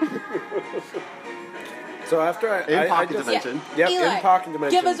 So after In I pocket just, dimension. Yep, Eli, in pocket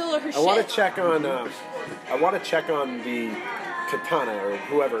dimension. give Azula her I want shit. to check on. I want to check on the katana or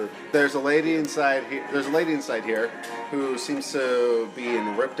whoever. There's a lady inside here. There's a lady inside here who seems to be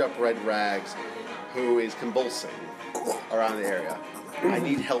in ripped up red rags, who is convulsing around the area. I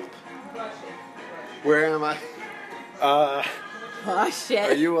need help. Where am I? Oh shit.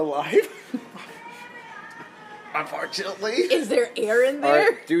 Are you alive? Unfortunately, Is there air in All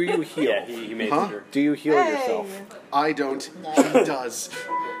there? right, do you heal? Yeah, he made Huh? sure. Do you heal Hey, yourself? I don't. He does.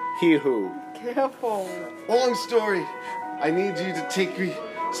 He who? careful. Long story. I need you to take me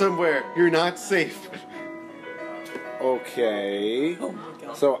somewhere. You're not safe. Okay. Oh my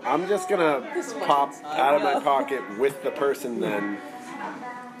god. So I'm just gonna This one pop is out of my ugly. pocket with the person then.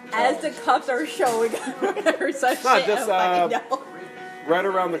 As the cups are showing or some No, shit, just, I'm like, no. Right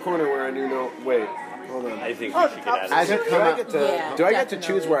around the corner where I knew no. Wait, hold on. I think Oh, we should get out of As here. it Do come I out, get to? Yeah, do I get to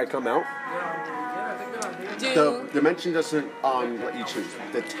definitely. choose where I come out? the Do dimension doesn't let you choose.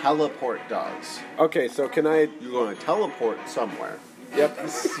 The teleport does. Okay, so can I? You're going to teleport somewhere. Yep.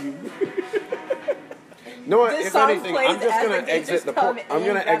 No, this if song anything, plays I'm just as gonna the exit the. come I'm in,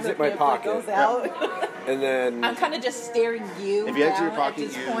 gonna grab exit the my pamphlet, pocket, goes out. and then. I'm kind of just staring you. If you exit your down pocket, at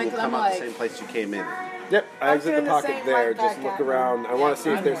this you point, will 'cause come I'm out like, the same place you came in. Yep, I I'm exit doing the the pocket same there. right Just back look at me. around. I want to see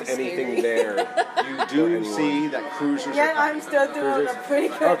if I'm there's more anything scary. there. You do see that cruisers Yeah, are I'm still doing Cruisers. a pretty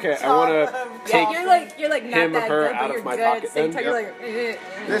good Okay, I job wanna of take- golfing. You're like not him or that her good, out but of you're my good. pocket At the same then? time, Yep. you're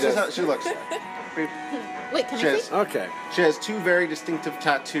like. This is how she looks like. Wait, can She I has, see? Okay. she has two very distinctive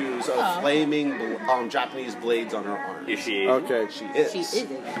tattoos of Oh. flaming Japanese blades on her arm. Is she? Okay. She is. She is.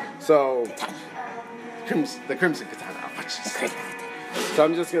 So, The Crimson Katana. so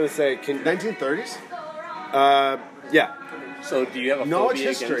I'm just gonna say, can 1930s? yeah. So do you have a Knowledge phobia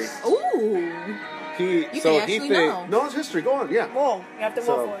history. against? Ooh. He You so can he actually think know. Knowledge history. Go on. Yeah. Whoa, you have to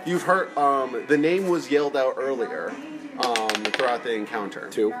So, roll for it. You've heard the name was yelled out earlier throughout the encounter.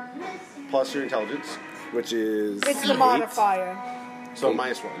 2, Plus your intelligence, which is It's the 8. modifier. so Eight.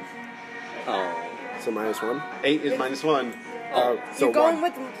 -1. Oh. So -1. 8 is -1. So You're going 1.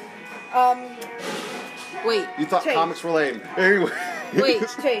 with Wait. You thought Chase. comics were lame. Anyway, Wait.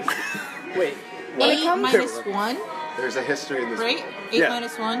 Chase. Wait. When it 8 comes minus to 1, there's a history in this. right? 8 Yeah.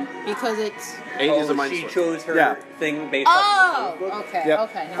 minus 1 because it's. 8 is a Oh, she -1. chose her Yeah. thing based Oh. on. Okay. Yep.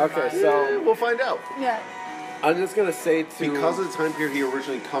 Okay. Never Okay. mind. So We'll find out. Yeah. I'm just gonna say to Because of the time period he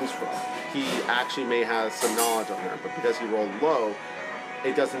originally comes from, he actually may have some knowledge on her, but because he rolled low,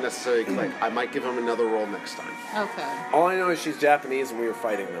 it doesn't necessarily click. I might give him another roll next time. Okay. all I know is she's Japanese and we were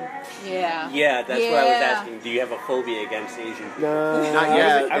fighting them. Yeah. Yeah, that's what I was Yeah. asking. Do you have a phobia against Asian? No, Not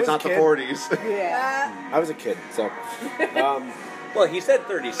yet. I was It's a not the kid. 40s. Yeah. I was a kid, so Well, he said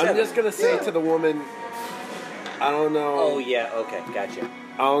 37. I'm just gonna say to the woman, I don't know. Oh yeah. Okay. Gotcha.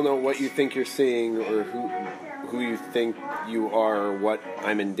 I don't know what you think you're seeing or who you think you are or what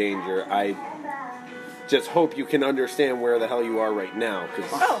I'm in danger. I just hope you can understand where the hell you are right now. Cause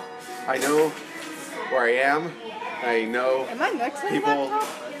Oh, I know where I am. I know am I next to the people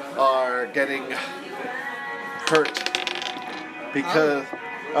laptop? are getting hurt because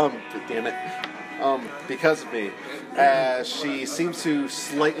damn it because of me, as she seems to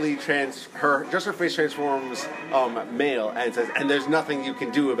slightly her face transforms male and says, and there's nothing you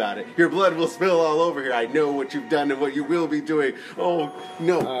can do about it. Your blood will spill all over here. I know what you've done and what you will be doing. Oh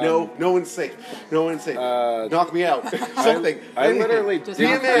no one's safe. No one's safe. Knock me out. Something. I Anything. literally Just Be a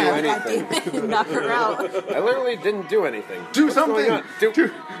knock her out. man. Goddamn it. Knock her out. I literally didn't do anything. Do What's something. going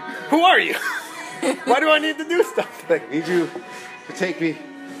on? Who are you? Why do I need to do stuff? I need you to take me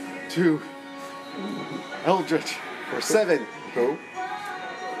to Eldritch or 7. Who?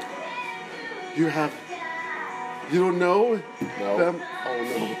 You don't know No. them? Oh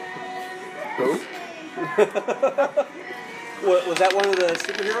Who? Was that one of the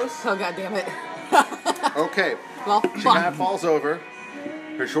superheroes? Oh, goddamn it. no. Okay. Well, She kind of falls over.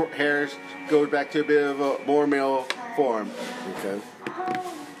 Her short hair goes back to a bit of a more male form. Okay.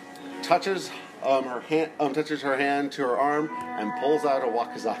 Touches touches her hand to her arm and pulls out a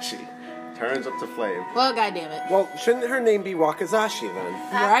wakizashi. Turns up to flame. well, goddamn it. Well, shouldn't her name be Wakazashi then?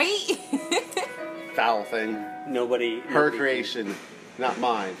 Right? Foul thing. Her creation, not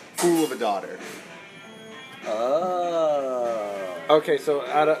mine. Fool of a daughter. Oh. Okay, so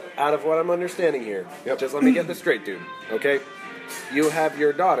out of what I'm understanding here, Yep. just let me get this straight, dude. Okay, you have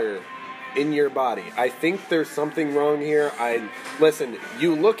your daughter in your body. I think there's something wrong here. Listen.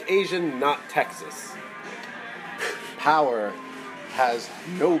 You look Asian, not Texas. Power has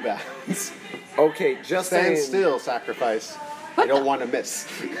no bounds. Okay, just Stand saying. still, sacrifice. I don't want to miss.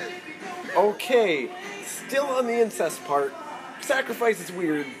 Okay, still on the incest part. Sacrifice is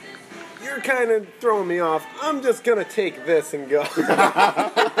weird. You're kind of throwing me off. I'm just gonna take this and go.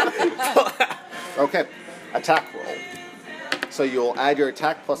 Okay, attack roll. So you'll add your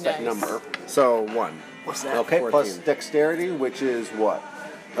attack plus that Nice. number. So 1. What's that? Okay, 14. plus dexterity, which is what?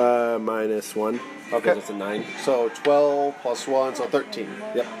 -1. Okay. Because it's a 9. So 12 plus 1, so 13.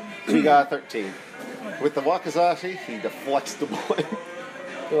 Yep. So you got 13. With the wakizashi, he deflects the bullet.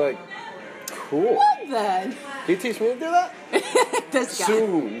 You're like, cool. Then. Can you teach me to do that? This guy.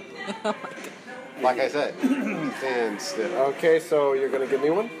 Soon. Like I said, stand still. Okay, so you're gonna give me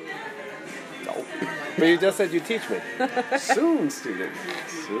one? No. But you just said you'd teach me. Soon, student.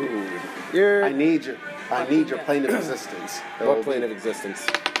 Soon. You're... I need your plane of existence. What plane of existence?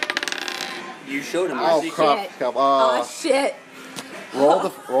 You showed him. Oh, your crap. secret. Come Oh, shit.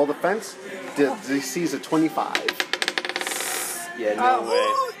 roll the fence. DC's a 25. Yeah, no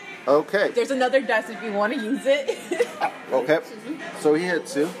way. Okay. There's another dice if you want to use it. Okay. So he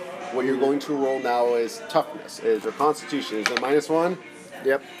hits you. What you're going to roll now is toughness. Is your constitution. Is it -1?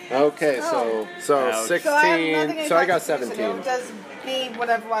 Yep. Okay, so So Ouch. 16. So I have nothing So I got against it. 17. It'll just be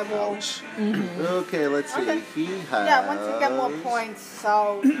whatever I roll. okay, let's see. Okay. He has. Yeah, once you get more points,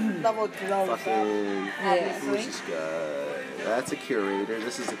 so level goes up. Fucking. Obviously. Who's this guy? That's a curator.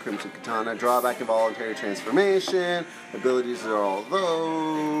 This is the Crimson Katana. Drawback involuntary transformation. Abilities are all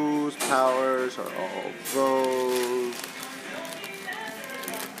those. Powers are all those.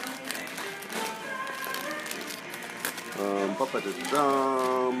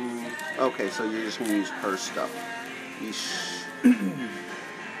 Ba-ba-da-dum. Okay, so you're just gonna use her stuff. Yeesh.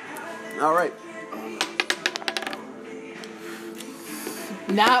 All right.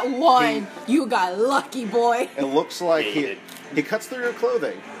 Not one. You got lucky, boy. It looks like Hated. he cuts through your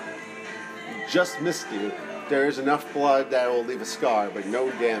clothing. Just missed you. There is enough blood that will leave a scar, but no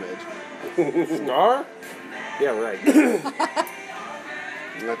damage. Scar? Yeah, right.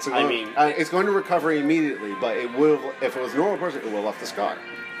 That's I mean- it's going to recover immediately, but it will. If it was a normal person, it will have left the scar.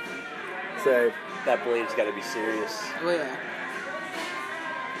 Say, That blade's got to be serious. Oh, yeah.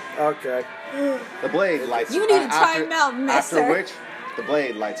 okay. The blade lights. You need to after- time out, mister. After which, the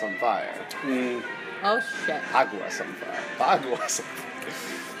blade lights on fire. Oh shit. Aguas on fire. Aguas on fire.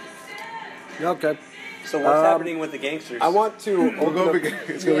 Okay. So what's happening with the gangsters? I want to. We'll open go up- big.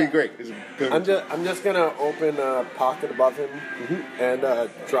 It's going to be great. It's gonna I'm just gonna open a pocket above him and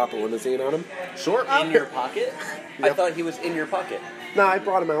drop a limousine on him. Sure. in your pocket? I thought he was in your pocket. No, I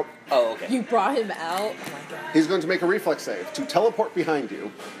brought him out. Oh, okay. You brought him out? Oh my god. He's going to make a reflex save to teleport behind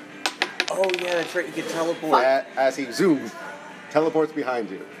you. Oh yeah, that's right. You can teleport. As he zooms, teleports behind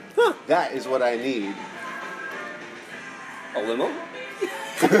you. That is what I need. A limo?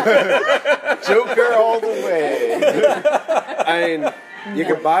 Joker all the way. I mean, you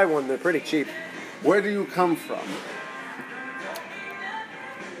can buy one. They're pretty cheap. Where do you come from?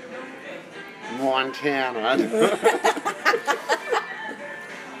 Montana.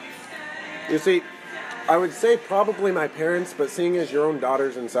 You see, I would say probably my parents, but seeing as your own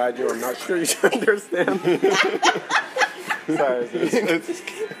daughter's inside you, I'm not sure you should understand. Sorry.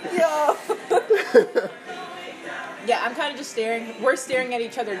 Yo. Yeah, I'm kind of just staring. We're staring at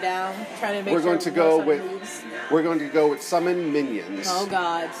each other down, trying to make We're sure going to no go one with moves. summon minions. Oh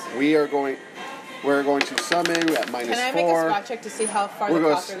god. We're going to summon at -4. Can I make a spot check to see how far We're the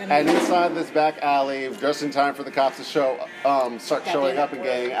going cops are going and to be? inside this back alley, just in time for the cops to start showing up and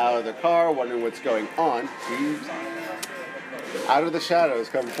getting out of their car, wondering what's going on. Out of the shadows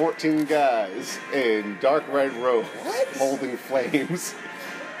come 14 guys in dark red robes, holding flames.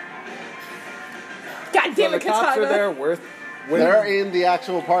 God So damn the it, cops Katana. are there with. They're in the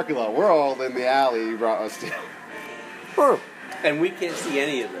actual parking lot. We're all in the alley you brought us to. Huh. And we can't see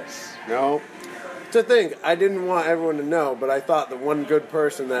any of this. No. To think, I didn't want everyone to know, but I thought the one good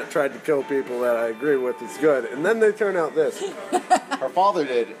person that tried to kill people that I agree with is good, and then they turn out this. Her father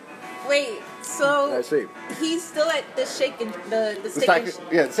did. Wait, so I see. he's still at the shaking, the The steak and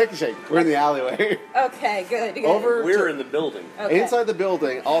yeah, the Steak and Shake. We're in the alleyway. Okay, good. Over We're to- in the building. Okay. inside the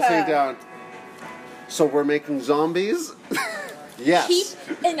building, all sitting down. So we're making zombies? Yes. Keep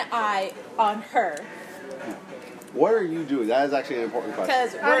an eye on her. What are you doing? That is actually an important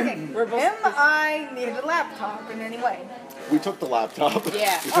question. Because we're both. Am I near the laptop in any way? We took the laptop.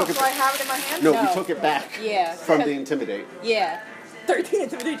 Yeah. We Oh, took it so I have it in my hand? No, No. we took it back. Yeah. From the Intimidate. Yeah. 13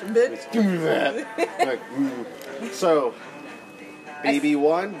 intimidation, bitch. Do that. Like, So,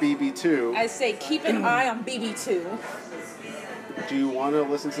 BB1, BB2. I say keep an eye on BB2. Do you want to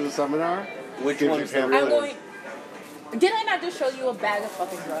listen to the seminar? Which Gives one's you the I'm pamphlet. going. Did I not just show you a bag of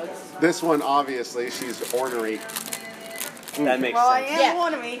fucking drugs? This one, obviously, she's ornery. That makes Well, I sense. am Yeah.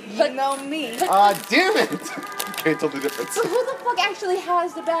 ornery. You But- know me. Damn it! Can't tell the difference. But who the fuck actually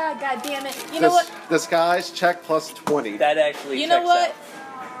has the bag? God damn it! You know what? Disguise check plus 20. That actually You know checks what?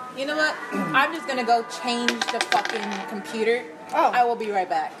 out. You know what? I'm just gonna go change the fucking computer. Oh. I will be right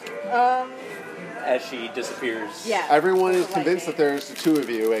back. As she disappears. Yeah. Everyone is Like convinced it. that there's the two of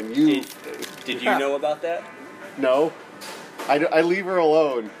you, and you. Did you know about that? No. I leave her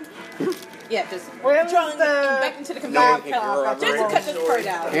alone. Yeah, just Where was drawing the back into the computer. laptop? Just to cut this part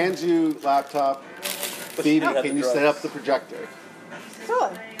out. Hands you laptop. But she Phoebe, didn't have can the you set drugs. up the projector?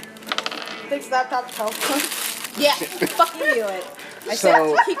 Sure. Takes laptop help. Yeah, fucking do it. I So-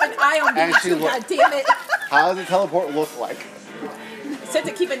 said to keep an eye on and she BB2. lo- God damn it! How does the teleport look like? I said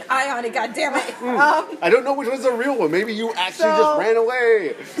to keep an eye on it. God damn it! I don't know which one's the real one. Maybe you actually So- just ran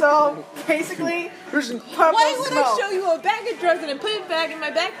away. So, basically, There's purple Why would I smoke. show you a bag of drugs and then put it back in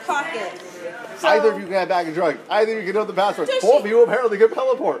my back pocket? Either of you can have a bag of drugs. Either of you can know the password. Does 4 of she- you apparently can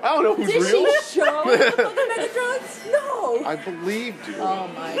teleport. I don't know who's Did real. she show the fucking bag of drugs? No. I believed you. Oh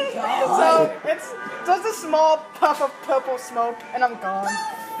my god. So it's just a small puff of purple smoke, and I'm gone.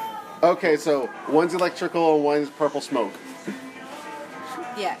 Okay, so one's electrical and one's purple smoke.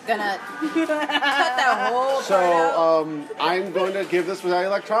 Yeah, gonna cut that whole So, part out. I'm going to give this without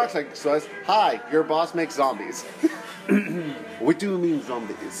electronics. Like, so it's, hi, your boss makes zombies. What do you mean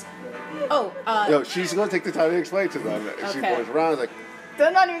zombies? No, she's going to take the time to explain to them. She Okay. goes around like,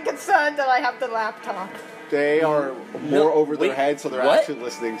 They're not even concerned that I have the laptop. they are more over their wait, heads, so they're what? actually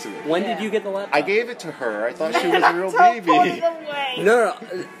listening to me. When did you get the laptop? I gave it to her. I thought she was a real Teleported baby. away. No.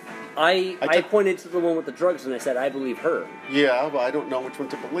 I took- pointed to the one with the drugs and I said I believe her. Yeah, but I don't know which one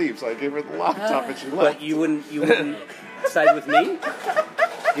to believe, so I gave her the laptop and she left. But you wouldn't side with me?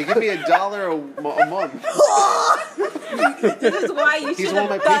 You give me $1 a month. This is why you He's should one of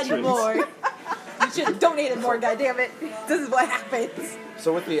my have done patrons. more. You should have donated more, goddammit. This is what happens.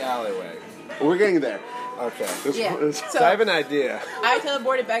 So with the alleyway. We're getting there. Okay. This Yeah. one is- So I have an idea. I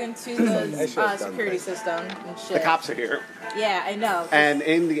teleported back into the should've done security that. system and shit. the cops are here. Yeah, I know. And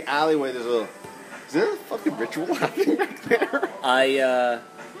in the alleyway, there's a. Is there a fucking ritual happening back there?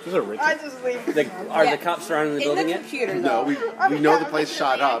 There's a ritual. I just leave. Are Yeah. the cops surrounding the In building the yet? computer, No, though. we know the place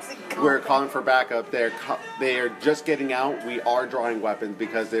shot up. We're calling for backup. They are just getting out. We are drawing weapons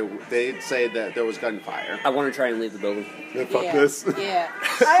because they did say that there was gunfire. I want to try and leave the building, Fuck Yeah. this. Yeah.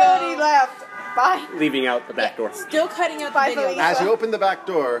 I already left. Bye. leaving out the back door. Still cutting out the Bye, video. Felicia. As you open the back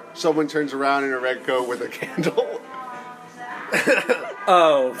door, someone turns around in a red coat with a candle.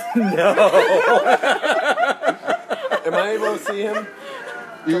 Oh no! Am I able to see him?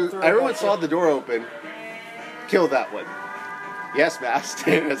 Everyone saw the door open. Kill that one. Yes,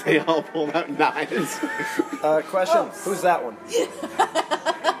 Master, as they all pull out knives. Question. Who's that one?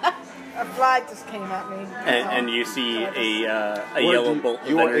 A fly just came at me. And you see a Where yellow do- bolt of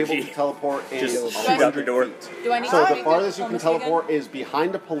you are able to energy. teleport in Just shoot 100 out the door. feet. Do I need So to the make farthest you that can diplomacy teleport is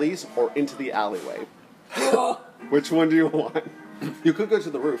behind the police or into the alleyway. Which one do you want? You could go to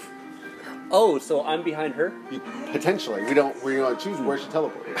the roof. Oh, so I'm behind her? Potentially. We're going to choose where she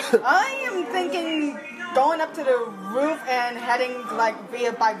teleported. I am thinking going up to the roof and heading like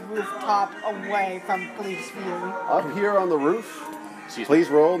via by rooftop away from police view. Up here on the roof, Excuse me. please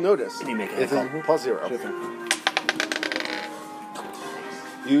roll notice. Can you make it It's a +0.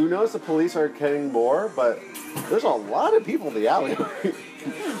 You notice the police are getting more, but there's a lot of people in the alleyway.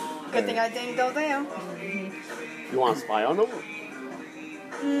 Good thing I didn't go there. You want to spy on them?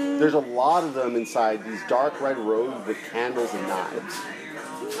 There's a lot of them inside these dark red robes with candles and knives.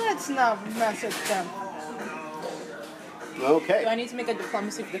 Let's not mess with them. Do I Okay. need to make a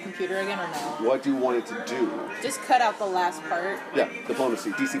diplomacy for the computer again or no? What do you want it to do? Just cut out the last part. Yeah,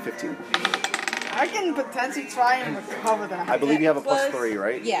 diplomacy, DC 15. I can potentially try and recover that. I believe you have a Plus- +3,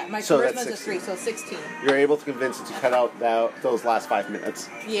 right? Yeah, my So charisma's that's a 3, 16. so 16. You're able to convince it to cut out those last 5 minutes.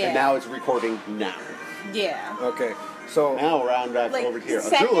 Yeah. And now it's recording now. Yeah. Okay. So Now round back Like, over here.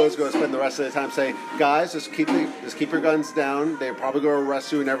 seconds? Azula's going to spend the rest of the time saying, guys, just keep your guns down. They're probably going to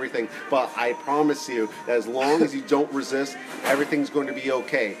arrest you and everything. But I promise you that as long as you don't resist, everything's going to be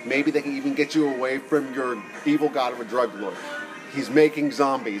okay. Maybe they can even get you away from your evil god of a drug lord. He's making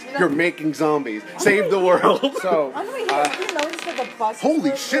zombies. You're making zombies. Save the world. so I'm right here. Have you noticed that the bus?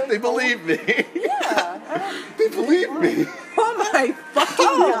 Holy shit, they believe me. Yeah. They believe me. Oh my fucking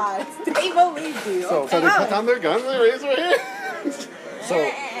god. They believe you. So- So they put down their guns and they raise their hands. So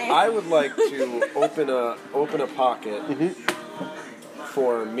I would like to open a pocket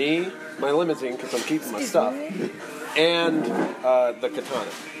for me, my limousine, because I'm keeping my stuff, and the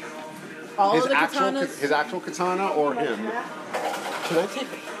katana. All His of the actual, katanas. actual katana or him? Can I take?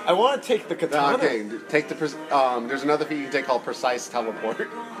 I want to take the katana. Okay, take the. There's another thing you can take called precise teleport,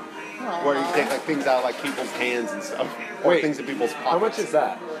 where you can take like things out of like people's hands and stuff, or Wait, things in people's pockets. How much is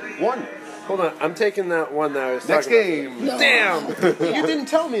that? 1. Hold on, I'm taking that one that I was Next talking about. game. Damn! You didn't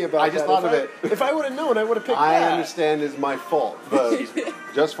tell me about I just that. thought of it. If I would have known, I would have picked I that. understand it's my fault, but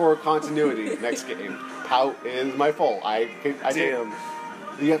just for continuity, next game, pout is my fault. I Damn.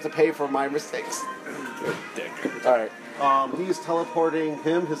 You have to pay for my mistakes. Dick. All right. He's teleporting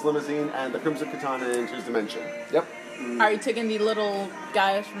him, his limousine, and the Crimson Katana into his dimension. Yep. Are you taking the little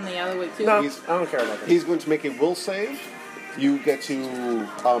guys from the alleyway too? No, He's- I don't care about that. He's going to make a will save. You get to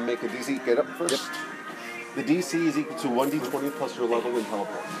make a DC. Get up first. The DC is equal to 1d20 plus your level in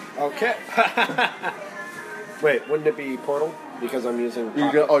teleport. Okay. Wait, wouldn't it be portal? Because I'm using.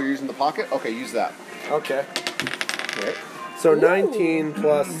 You're using the pocket? Okay, use that. Okay. Okay. So 19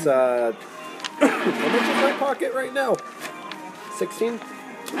 plus. How much is my pocket right now? 16.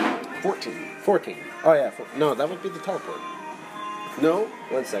 14. 14. Oh yeah. No, that would be the teleport. No.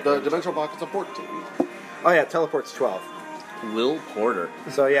 1 second. The dimensional pocket's a 14. Oh yeah, teleport's 12. Will Porter.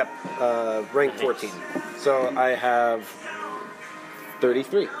 So yeah, rank 14. So I have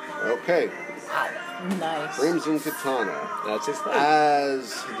 33. Okay. Nice. Crimson Katana. That's his thing.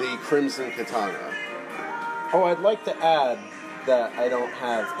 As the Crimson Katana. Oh, I'd like to add that I don't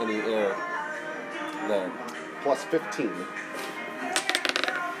have any air there. Plus 15.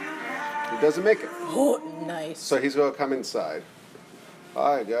 He doesn't make it. Oh, nice. So he's going to come inside.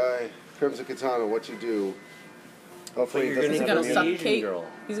 Hi, guy. Crimson Katana, what you do? Hopefully he You're doesn't He's have gonna an have Asian suffocate. girl.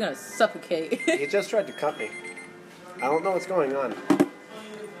 He's gonna suffocate. He just tried to cut me. I don't know what's going on.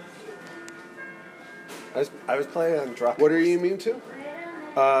 I was playing on drop. What are you immune to?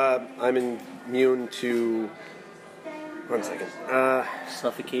 I'm immune to. 1 second.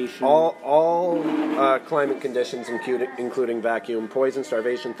 Suffocation. All climate conditions, including vacuum, poison,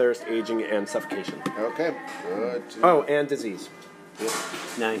 starvation, thirst, aging, and suffocation. Okay. Good. Oh, and disease.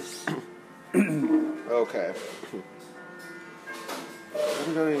 Nice. Okay. I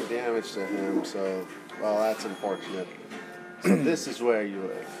haven't done any damage to him, so, well, that's unfortunate. So this is where you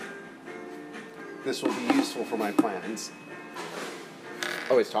live. This will be useful for my plans.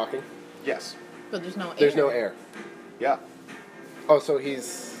 Oh, he's talking? Yes. But there's no air. There's no air. Yeah. Oh, so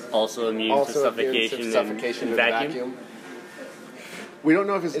he's Also immune also to suffocation, immune to suffocation and and vacuum. We don't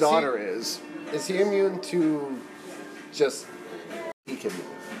know if his Is daughter he- is. Is he immune to just... He can move.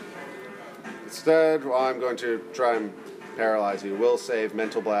 Instead, well, I'm going to try and paralyze you. Will save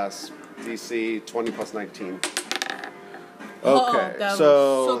mental blast. DC 20 plus 19. Oh, Okay, that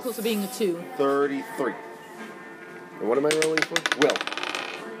so was so close to being a 2. 33. And what am I rolling for? Will.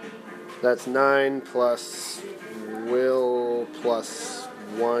 That's 9 plus will plus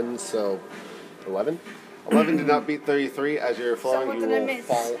 1, so 11? 11 did not beat 33. As you're So falling, what you did I will miss?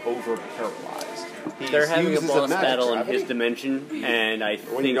 fall over paralyzed. They're having a uses boss magic battle in gravity. his dimension, and I you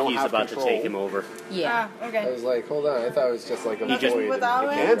think don't he's have about to control. take him over. Yeah. Ah, I okay. was like, hold on, I thought it was just like a He just- void.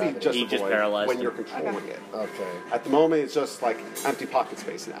 without It it? can be just He a just void paralyzed when him. you're controlling it. Okay, At the moment, it's just like empty pocket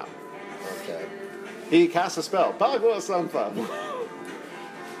space now. okay. He casts a spell. Bagua Sampha.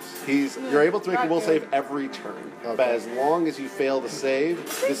 You're able to make a will save every turn. Okay. But as long as you fail to save,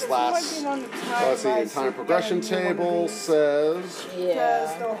 this lasts. Working on the Let's see, the timeline, so time you progression get a new one of table these. says Because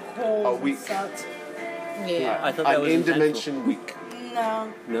Yeah. the whole A week. sucked. Yeah. I thought that an was in-dimension week.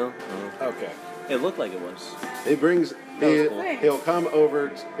 No. No, Okay. it looked like it was. It brings. was cool. He'll come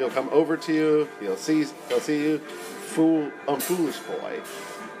over. He'll come over to you. He'll see you. Foolish boy.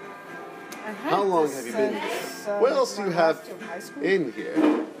 I had How long this have you been since, here? What else do you my have last year of high school. in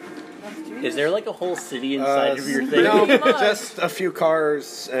here? Is there like a whole city inside of your thing? No, Pretty much. just a few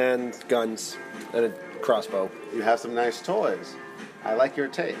cars and guns and a crossbow. You have some nice toys. I like your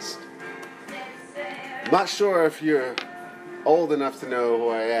taste. I'm not sure if you're old enough to know who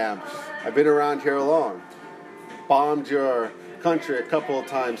I am. I've been around here long. Bombed your country a couple of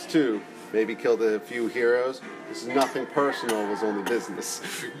times too. Maybe killed a few heroes. This is nothing personal. It was only business.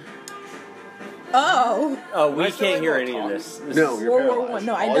 Oh. Oh, Am we I still can't hear able to any of talk? this. No, you're Whoa, paralyzed. whoa, whoa.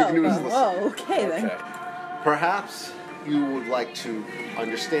 No, I All know. you can do is Oh, listen. whoa, okay then. Okay. Perhaps you would like to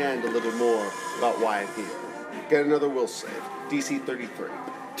understand a little more about why I'm here. Get another will save. DC 33.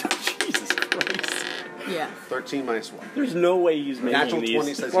 Jesus Christ. Yeah. 13 minus 1. There's no way he's making Natural these.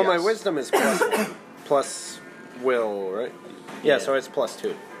 20 says Well, yes. my wisdom is plus 1. Plus will, right? Yeah, Yeah. so it's plus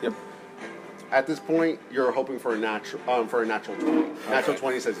 2. Yep. At this point, you're hoping for a natural 20. Natural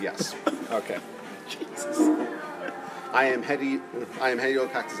 20 says yes. Okay. I am Hideo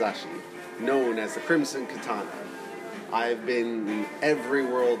Kakuzashi, known as the Crimson Katana. I've been in every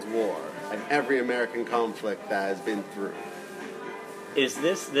world war and every American conflict that has been through. Is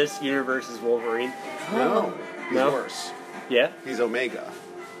this universe's Wolverine? No, he's No? worse. Yeah. He's Omega.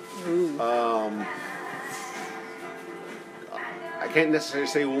 I can't necessarily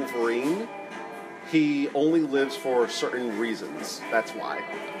say Wolverine. He only lives for certain reasons. That's why.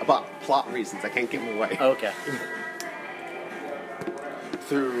 About plot reasons. I can't give them away. Okay.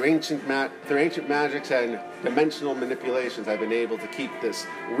 Through ancient magics and dimensional manipulations, I've been able to keep this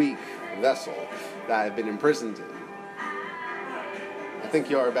weak vessel that I've been imprisoned in. I think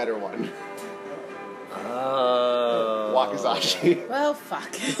you're a better one, Oh. Wakizashi. Well,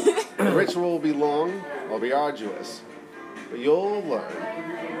 fuck. The ritual will be long, will be arduous, but you'll learn,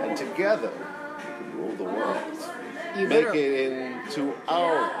 and together we can rule the world. You Make better. it into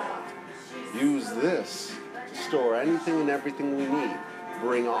our world. Use this to store anything and everything we need.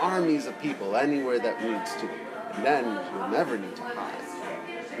 Bring armies of people anywhere that needs to. And then you'll never need to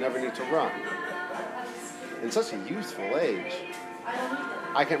hide. Never need to run. In such a youthful age.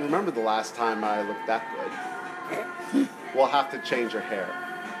 I can't remember the last time I looked that good. We'll have to change your hair.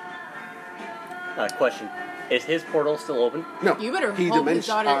 Question: is his portal still open? No, You better he hope his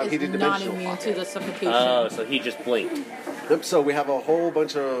daughter he is did not dimensional immune fire. to the suffocation. Oh, so he just blinked. Yep, so we have a whole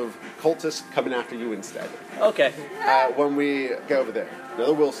bunch of cultists coming after you instead. Okay. When we get over there,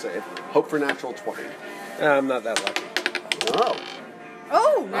 another will save. Hope for natural 20. I'm not that lucky. Oh,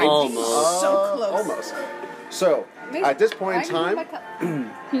 Oh, Almost. so close. almost. So at this point in time,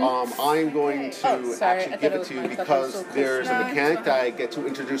 I'm going to Oh, sorry, I actually thought give it it was to you my cup. because It was so there's a close. mechanic that I get to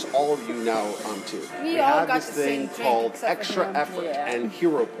introduce all of you now to. We We all have got this the thing same drink called except for extra him. effort Yeah. and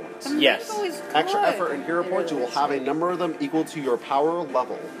hero points. Yes. Mango is Extra good. effort and hero points, you will have a number of them equal to your power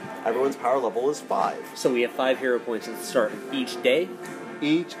level. Everyone's power level is 5. So we have 5 hero points at the start of each day,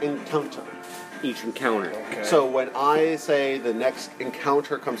 Each encounter. each encounter. Okay. So when I say the next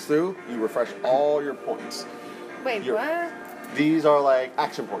encounter comes through, you refresh all your points. Wait, You're- what? These are like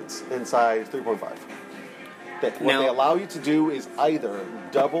action points inside 3.5. What Now- they allow you to do is either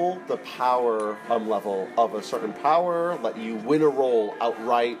double the power level of a certain power, let you win a roll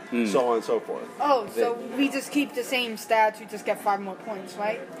outright, so on and so forth. Oh, so we just keep the same stats, we just get 5 more points,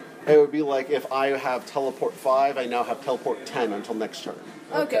 right? It would be like if I have teleport 5, I now have teleport 10 until next turn.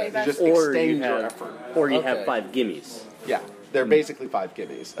 Okay, You that's just Or extend you your have, effort. or you have Okay. 5 gimmies. Yeah, they're basically 5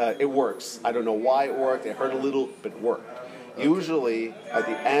 gimmies. It works. I don't know why it worked. It hurt a little, but it worked. Usually, at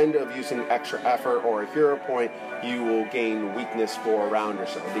the end of using extra effort or a hero point, you will gain weakness for a round or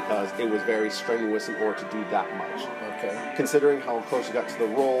so because it was very strenuous in order to do that much. Okay. Considering how close you got to the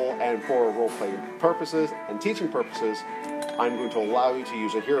roll and for role-playing purposes and teaching purposes, I'm going to allow you to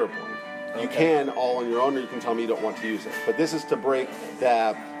use a hero point. You can all on your own, or you can tell me you don't want to use it. But this is to break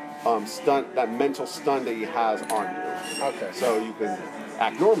that stun, that mental stun that he has on you. Okay. So you can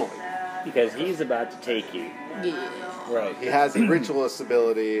act normally. Because he's about to take you. Yeah. Right. He has a ritualist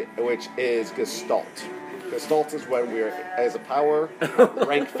ability, which is Gestalt. Gestalt is when we're, as a power,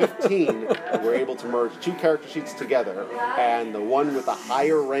 rank 15, we're able to merge 2 character sheets together, and the one with the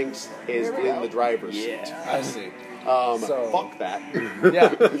higher ranks is in the driver's seat. I see. Fuck that.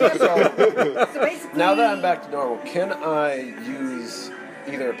 Yeah. So So basically, now that I'm back to normal, can I use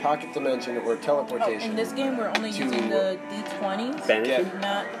either pocket dimension or Oh, teleportation? in this game, we're only using the D20s, Benefit?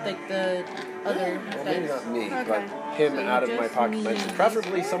 not like the other Well, maybe dice. not me, Okay. but him So you out of my just pocket need dimension. these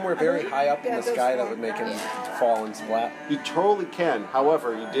Preferably somewhere very high up in Yeah, the those sky that four. would make him fall and splat. You totally can.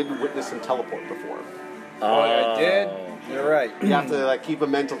 However, you did witness him teleport before. Oh, I did? You're right. You have to keep a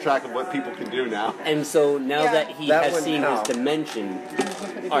mental track of what people can do now. And so now Yeah. that he That has wouldn't seen help. his dimension,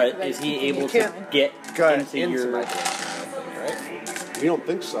 alright, is he able to can't get Go into into your... my dimension, right? We don't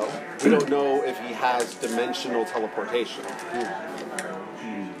think so. We don't know if he has dimensional teleportation.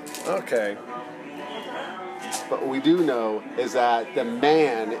 Okay. But what we do know is that the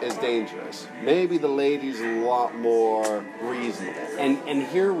man is dangerous. Maybe the lady's a lot more reasonable. And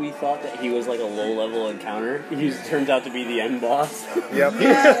here we thought that he was like a low-level encounter. He turns out to be the end boss. Yep.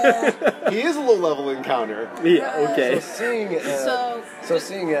 He is a low-level encounter. Yeah, okay. So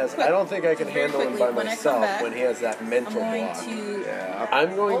seeing as I don't think I can Very handle him quickly, by when I come myself back, when he has that I'm mental going block. to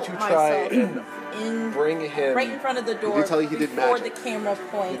I'm going to try myself and in bring him. right in front of the door did tell you he did before magic. the camera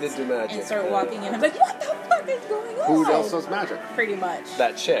points He did do magic, and start yeah. walking in. I'm like, what the fuck is going on? Who else does magic? Pretty much.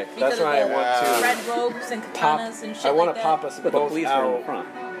 that chick. Because That's why I of the want red robes and to pop. katanas and shit I want like to that. pop us But the both police are in the out. front.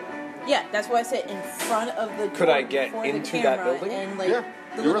 Yeah, that's why I said in front of the door. Could I get before into the that camera building? And, like, Yeah,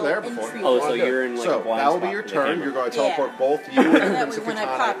 the you were little there before. entry. Oh, so Well, good. you're in like a So blind that will spot be your with the turn. camera. You're going to Yeah. teleport both you and That way, Crimson when I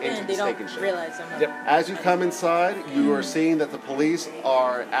Katana pop into in, the they don't steak and shit. realize I'm not. Yep. As you come inside, you are seeing that the police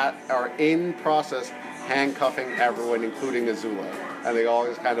are in process handcuffing everyone, including Azula, and they all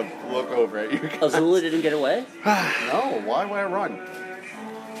just kind of look over at you. Azula didn't get away? No, why would I run?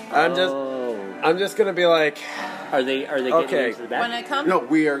 I'm just gonna be like, Are they getting Okay. into the back? When I come, No,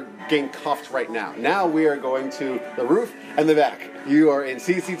 we are getting cuffed right now. Now we are going to the roof and the back. You are in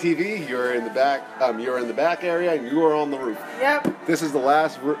CCTV. You're in the back. You're in the back area, and you are on the roof. Yep. This is the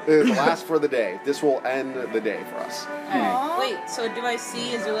last. The last for the day. This will end the day for us. Alright, wait. So do I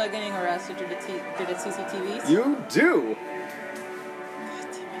see Azula getting arrested through the CCTVs? You do.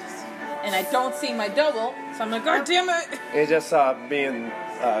 And I don't see my double, so I'm like, God damn it! you just saw me and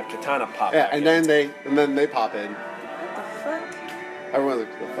Katana pop. Yeah, back and in. then they pop in. What the fuck? Everyone's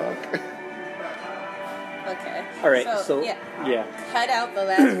like, the fuck. Okay. Alright, so yeah. Cut out the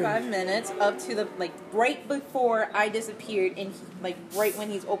last 5 minutes up to the right before I disappeared, and right when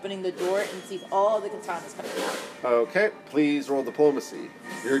he's opening the door and sees all the katanas coming out. Okay, please roll diplomacy.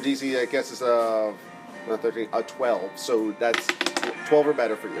 Your DC, I guess, is 13, 12. So that's 12 or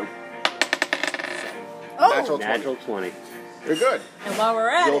better for you. Oh, Natural 20. Natural 20. You're good. And while we're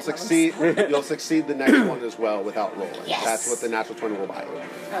at You'll it, succeed. You'll succeed the next one as well without rolling. Yes. That's what the natural 20 will buy you.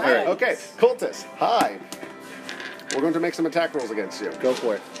 All All right. Okay. Cultist. Hi. We're going to make some attack rolls against you. Go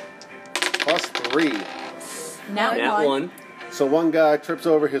for it. +3. Now Nat 1. So one guy trips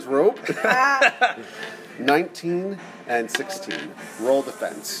over his rope. Ah, 19 and 16. Roll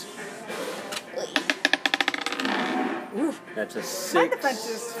defense. That's a my 6. defense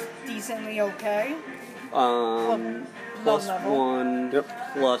is decently okay. Plus Low level. 1,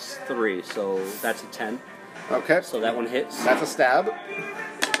 Yep. plus 3. So that's a 10. Okay. So that one hits. That's a stab.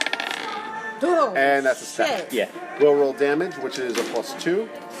 Oh, And that's a stab. shit. Yeah. We'll roll damage, which is a +2.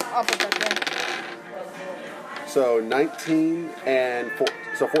 I'll put that there. So 19 and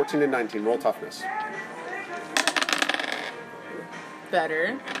 14 and 19. Roll toughness.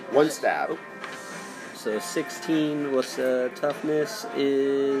 Better. One stab. So 16 was toughness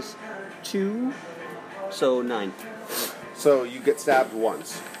is 2. So 9. So you get stabbed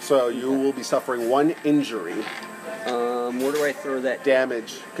once. So you will be suffering 1 injury. Where do I throw that?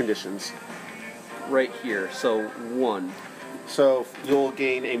 Damage conditions. Right here. So 1. So you'll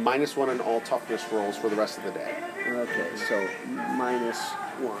gain a -1 on all toughness rolls for the rest of the day. Okay, so -1.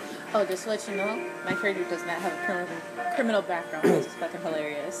 Oh, just to let you know, my character does not have a criminal background, which is fucking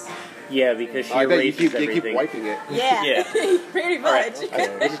hilarious. Yeah, they I bet you keep, they everything. keep wiping it. Yeah, Yeah. pretty right,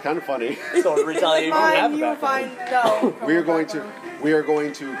 much. Which is kind of funny. So retaliation. Mine, you find no. We are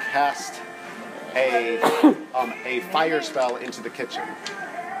going to cast a fire spell into the kitchen.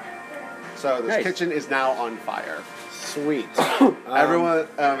 So this Nice. kitchen is now on fire. Sweet. Everyone,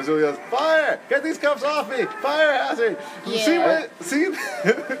 Missouri goes, fire! Get these cups off me! Fire hazard! See Yeah. what? See?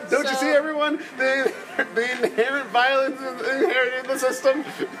 Don't you So- see, everyone? The inherent violence is inherent in the system.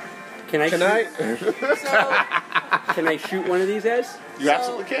 Can I? Can shoot, I? Can I shoot one of these guys? You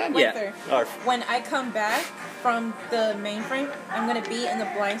absolutely can. Yeah. Winter, Or- when I come back from the mainframe, I'm gonna be in the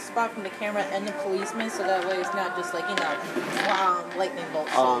blind spot from the camera and the policeman, so that way it's not just like lightning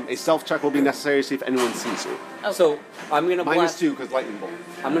bolts. A stealth check will be necessary to see if anyone sees you. Okay. So I'm gonna blast. -2 because lightning bolt.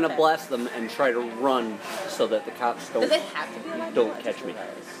 I'm gonna Okay. blast them and try to run so that the cops don't. Does it have to be lightning Don't bolts? catch me.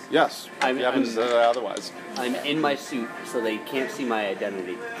 Yes. I'm- you haven't I'm- said it otherwise. I'm in my suit, so they can't see my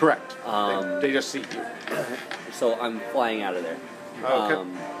identity. Correct. They Um, just see you. So I'm flying out of there. Okay.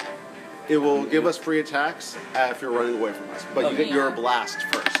 It will give us free attacks if you're running away from us, but you Okay. get your blast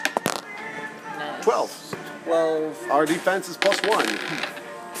first. Nice. 12. 12. Our defense is +1.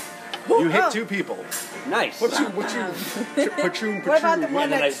 You hit 2 people. Nice. What you? What about the one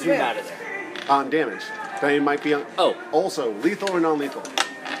And then I that zoom out of slipped? there. On damage. They might be on. Oh. Also, lethal or non-lethal?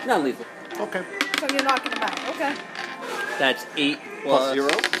 Non-lethal. Okay. So you're knocking them out. Okay. That's 8 Plus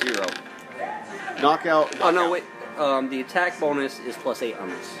plus 0? Knockout. Oh no, knockout. wait. The attack bonus is +8 on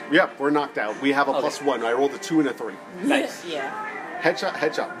this. Yep, we're knocked out. We have a Okay. +1. I rolled a 2 and a 3. Nice. Yeah. Headshot,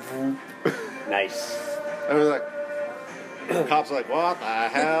 headshot. Nice. And we're like, the cops are like, what the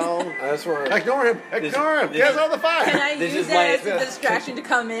hell? I just want to. Ignore him! Ignore him! Get us out of the fire! Can I This use is that my- as a distraction to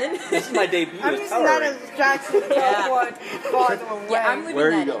come in? This is my debut I'm as using Power that Ranger. as a distraction to Yeah. teleport farther away. Yeah, I'm leaving Where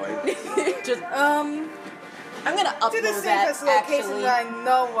are you that. Just, I'm gonna to the upload that safest location actually. that I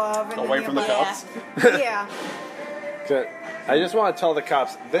know of. In Away from the nearby- cops? Yeah. I just want to tell the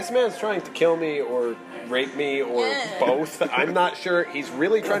cops this man's trying to kill me or rape me or Yeah. both. I'm not sure. He's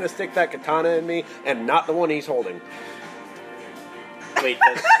really trying to stick that katana in me and not the one he's holding. Wait,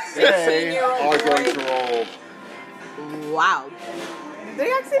 They 16-year-old are going boy. to roll. Wow.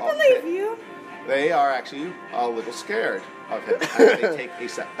 They actually believe you. They are actually a little scared of him as they take a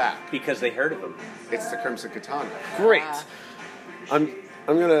step back. because they heard of him. It's the Crimson Katana. Great. Wow.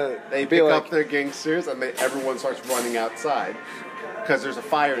 I'm gonna They be pick like, up their gangsters and everyone starts running outside because there's a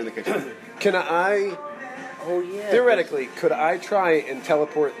fire in the kitchen. can I? Oh yeah. Theoretically, could I try and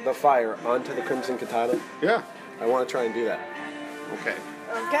teleport the fire onto the Crimson Katana? Yeah. I want to try and do that. Okay.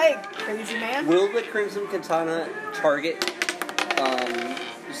 Okay, crazy man. Will the Crimson Katana target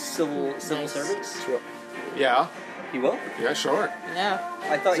civil servants? Yeah. He will. Yeah, sure. No.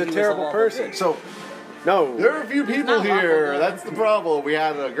 I thought He's a he terrible was person. So No. there are a few people not lawful here. good. That's the problem. We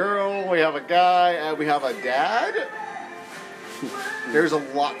have a girl, we have a guy, and we have a dad. There's a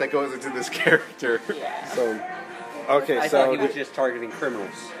lot that goes into this character. So, okay, I so thought he was just targeting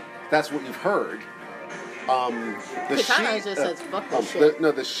criminals. That's what you've heard. The Katana sheet. just says, "Fuck this shit."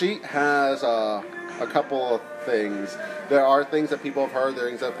 The sheet has a couple of things. There are things that people have heard. There are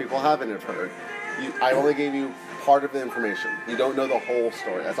things that people haven't have heard. I only gave you part of the information. You don't know the whole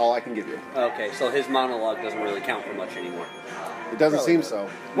story. That's all I can give you. Okay, so his monologue doesn't really count for much anymore. It doesn't seem so.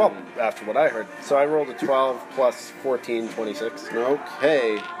 well, after what I heard. So I rolled a 12 plus 14, 26.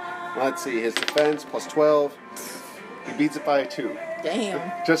 Okay. Let's see. His defense plus 12. He beats it by 2.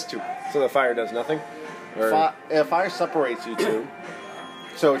 Damn. Just 2. So the fire does nothing? Or Fire separates you two.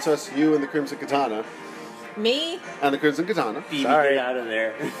 So it's just you and the Crimson Katana. Me? And the Crimson Katana. Phoebe, Sorry. get out of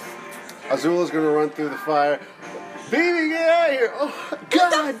there. Azula's gonna run through the fire. Phoebe, get out of here! Oh,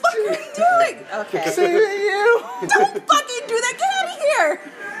 God! What are you doing? Okay. Saving you! Don't fucking do that. Get out of here.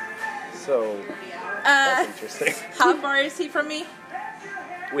 so that's interesting. How far is he from me?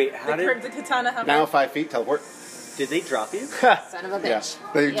 Wait, The how did Crimson Katana. How Now far? 5 feet, teleport. did they drop you? Son of a bitch. Yes.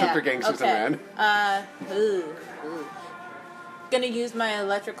 They took Yeah, their gangsters okay. and ran. Ooh. Gonna use my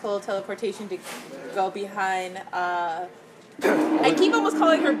electrical teleportation to go behind. I keep almost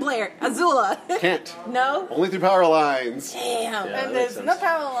calling her Blair. Azula. Can't. No. Only through power lines. Damn. Yeah. And that there's makes no sense.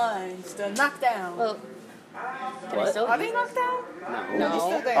 power lines to knock down. Well, can I still Are they knocked down? No. They're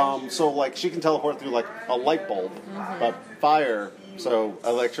still there. So like she can teleport through like a light bulb, but fire. So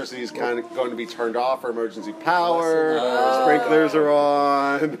electricity is kind of going to be turned off for emergency power. Sprinklers are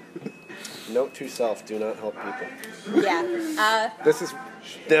on. Note to self: do not help people. Yeah. This is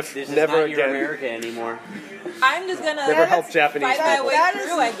This is never not your again. America anymore. I'm just gonna Never help Japanese fight my people. way That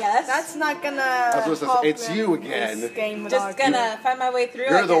through, I guess. That's not gonna. That's what it says. help It's in you this again. game with just our gonna find my way through. I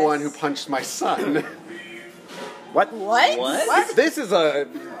You're the guess. one who punched my son. What? What? What? This is the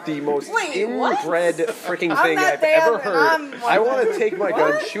most Wait, what? inbred freaking I'm thing not I've there, ever but heard. I'm I one want of to take my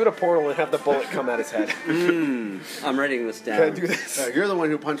gun, What? shoot a portal, and have the bullet come at his head. I'm writing this down. Can I do this? You're the one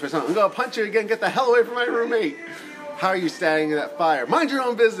who punched my son. I'm gonna punch you again. Get the hell away from my roommate. How are you standing in that fire? Mind your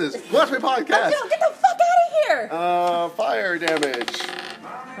own business. Watch my podcast. Get the fuck out of here! Fire damage.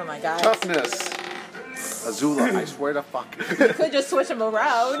 Oh my god. Toughness. Azula, I swear to fuck. Could just switch him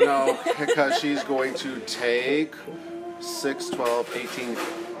around. No, because she's going to take 6, 12, 18,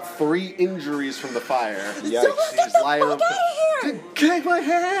 3 injuries from the fire. Yikes. Get She's the lying fuck on out of here! Take my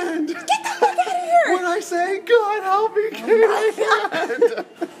hand! Get the fuck out of here! When I say God help me, take my hand!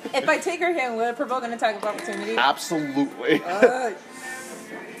 If I take her hand, will it provoke an attack of opportunity? Absolutely.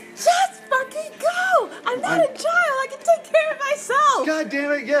 Just fucking go! I'm not a child. I can take care of myself. God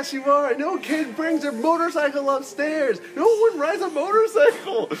damn it, yes you are. No kid brings their motorcycle upstairs. No one rides a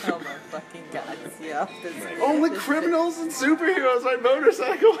motorcycle. Oh my fucking god! Yeah. Only criminals and superheroes ride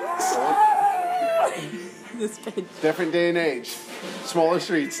motorcycles. This bitch. Different day and age. Smaller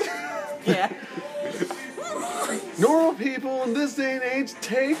streets. Yeah. Normal people in this day and age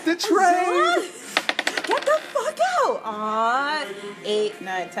take the train. Get the fuck out! Aw, 8,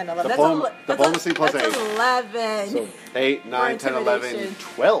 9, 10, 11. Diplomacy plus that's 8. 11. So 8, 9, 10, 11, intimidation.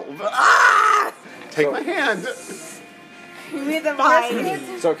 12. Ah! Take my hand. With the Fine.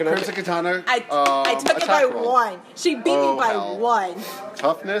 basket. So can I? Crimson Katana. I took it by attack roll. 1. She beat Oh, me by hell. 1.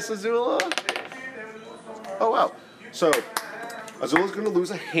 Toughness, Azula. Oh wow. So Azula's going to lose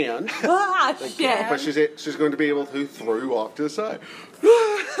a hand, Ah, shit. but she's going to be able to throw you off to the side.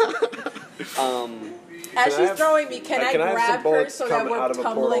 As I she's have- throwing me, can I can I have some grab her bullets so that come we're out of a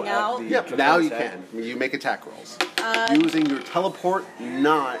portal tumbling at out? the- Yep. Can Now I you attack? can. You make attack rolls using your teleport,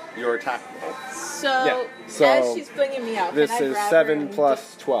 not your attack roll. So, Yeah, so as she's flinging me out, This can I is grab her 7 and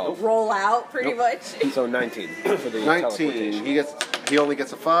plus 12, just roll out, pretty much? so 19 for the 19. teleportation. He only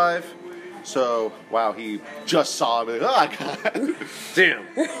gets a 5. So wow, he just saw me. Oh God. Damn,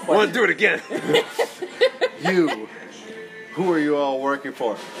 want to do it again? You. Who are you all working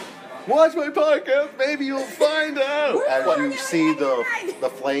for? Watch my podcast, maybe you'll find out. As you see, the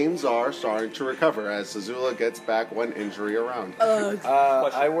flames are starting to recover as Azula gets back 1 injury around.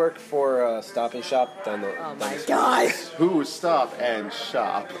 I work for a Stop and Shop down the. Oh down my the god. Who stop and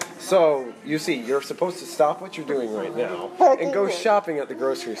shop? So you see, you're supposed to stop what you're doing right now and go shopping at the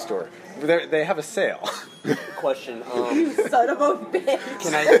grocery store. They have a sale. Question. Son of a bitch.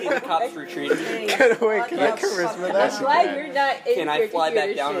 Can I see the cops retreating? Can I charisma that? I'm glad you're not in Can I your fly back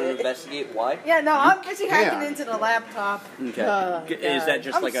computer down and shit. investigate why? Yeah, no, I'm busy can. hacking into the laptop. Okay. Oh, Is that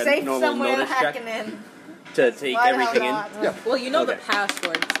just I'm like a safe normal somewhere notice check hacking in. to take Why the hell everything in? not? Yeah. Well, you know the Okay.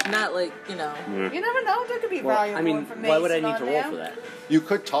 password. Not like, You never know. There could be Well, valuable I mean, information why would I need on to roll there. for that? You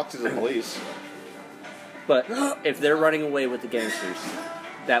could talk to the police. But if they're running away with the gangsters,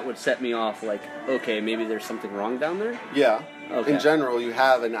 that would set me off like, okay, maybe there's something wrong down there? Yeah. Okay. In general, you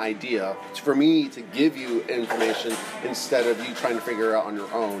have an idea. For me to give you information instead of you trying to figure it out on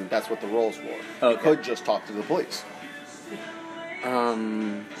your own, that's what the role's for. You Okay. could just talk to the police.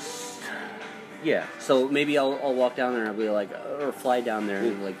 Yeah. So maybe I'll walk down there and I'll be like, or fly down there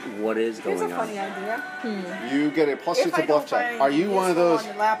and be like, what is Here's going a on? funny idea. You get a plus 2 If to I bluff don't check. find Are you one of useful those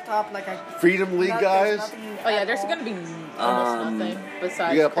on the laptop, like I Freedom League guys? Oh yeah, there's gonna be almost nothing.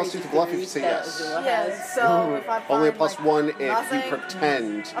 besides You get a plus crazy 2 to bluff if you theories say that yes. Azula Yes, has. so if I find Only a plus like, 1 if nothing, you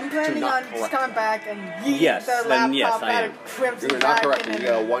pretend I'm to planning not on just correct. coming back and yeeting Yes, the then yes, laptop I out am. of Crimson You're not correct, Dragon you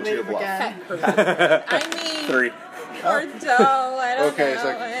got a and 1 to your leave bluff. again. I mean, 3. or no, I don't Okay,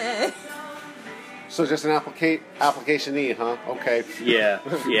 know. So just an application E, huh? Okay. Yeah,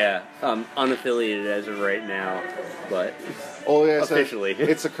 yeah. Unaffiliated as of right now, but Oh yeah, so Officially.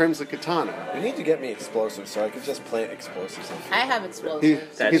 it's a Crimson Katana. You need to get me explosives so I can just plant explosives. I have He,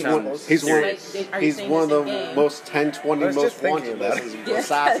 explosives. That he's sounds one. He's one. serious. Like, are you He's saying one of this the in game? most 10-20 I was most just thinking wanted about it. Yes,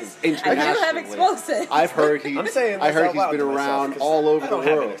 assassins I do internationally. have explosives. I've heard he. I'm saying I this heard out he's loud been to myself, around 'cause all over I the don't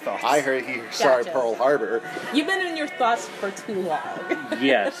have world. any thoughts. I heard he started Gotcha. Pearl Harbor. You've been in your thoughts for too long.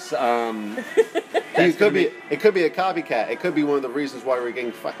 yes. It could be. It could be a copycat. It could be one of the reasons why we're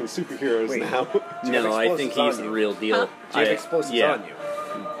getting fucking superheroes Wait. now. Do you have No, I think explosives he's on the you? real deal. Huh? Do you have explosives yeah. on you?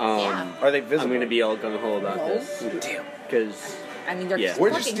 Yeah. Are they visible? I'm going to be all gung ho about this Damn. because I mean, they're Yeah. just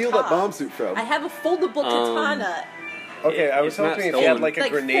Where'd you fucking steal that tough. bomb suit from? I have a foldable katana. Okay, I was It's not hoping if you had stolen. like a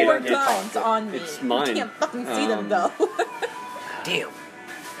Like grenade 4 on your guns top. on me. It's mine. You can't fucking see them though. Damn.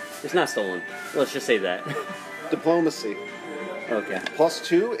 it's not stolen. Let's just say that. Diplomacy. Okay.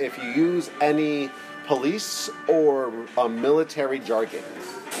 +2 if you use any police or military jargon.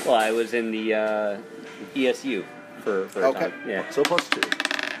 Well, I was in the ESU for a Okay. time. Yeah. So +2.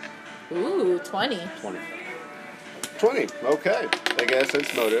 Ooh, 20. 20. 20. Okay. I guess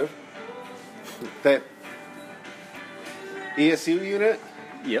it's motive. That ESU unit.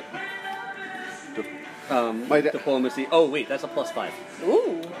 Yep. My da- Diplomacy. Oh wait, that's a +5.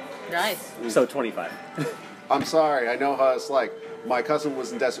 Ooh, nice. So 25. I'm sorry. I know how it's like. My cousin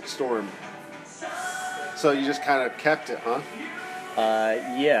was in Desert Storm. So you just kind of kept it, huh?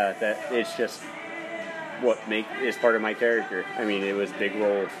 Yeah, that it's just what is part of my character. I mean, it was a big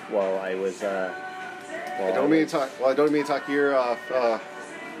role while I was. I don't mean to talk. Well, I don't mean to talk your ear off.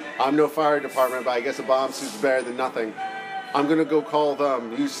 I'm no fire department, but I guess a bomb suit's better than nothing. I'm gonna go call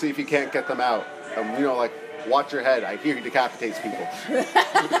them. You see if you can't get them out. Like watch your head. I hear he decapitates people.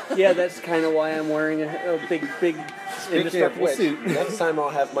 Yeah, that's kind of why I'm wearing a big Speaking of indestructible which, suit. next time I'll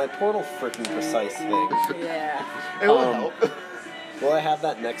have my portal freaking precise thing. Yeah. It will help. Will I have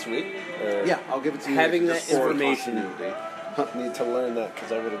that next week? Or Yeah, I'll give it to you. Having just that for information- continuity. I need to learn that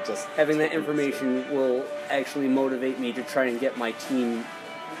because I would have just Having that information will actually motivate me to try and get my team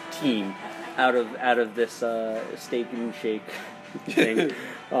out of this steak and shake thing.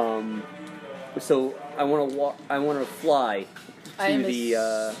 So I want to fly I am to the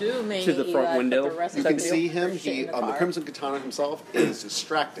assuming to the front Eli window. put the rest You of can the see meal him. for shit He, in the the car. Crimson Katana himself is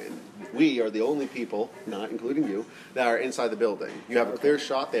distracted. We are the only people, not including you, that are inside the building. You have a clear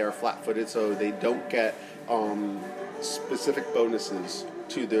shot. They are flat-footed, so they don't get specific bonuses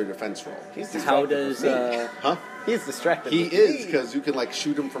to their defense roll. He's How distracted does with me. Huh? He's distracted. He with is me. because you can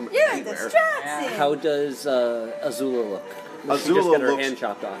shoot him from You're anywhere. distracting. how does Azula look? She just Azula got her looks- hand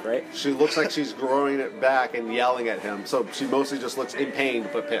chopped off, right? She looks like she's growing it back and yelling at him. So she mostly just looks in pain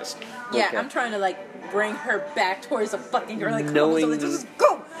but pissed. Yeah, Okay. I'm trying to bring her back towards the fucking girl. Like, Knowing come on, just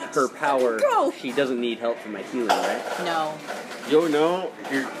go. Her power. Go. She doesn't need help from my healing, right? No. You know,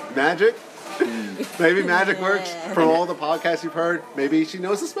 your magic. Maybe magic works. Yeah. From all the podcasts you've heard, maybe she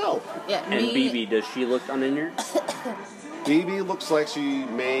knows the spell. Yeah. And me, BB, does she look uninjured? BB looks like she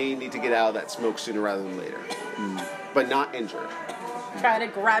may need to get out of that smoke sooner rather than later, but not injured. try to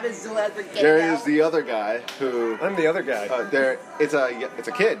grab his Zula as we're getting There out. is the other guy who I'm the other guy. it's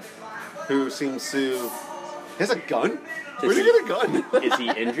a kid who seems to. He has a gun. Where did he get a gun? Is he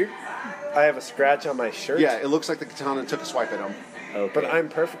injured? I have a scratch on my shirt. Yeah, it looks like the katana took a swipe at him. Okay. But I'm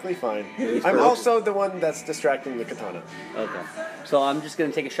perfectly fine. I'm perfect. also the one that's distracting the katana. Okay. So I'm just going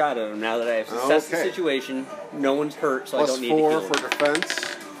to take a shot at him now that I have assessed the Okay. situation. No one's hurt, so I Plus don't need to 4 heal for him.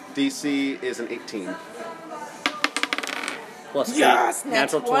 defense. DC is an 18. Plus Yes, 8.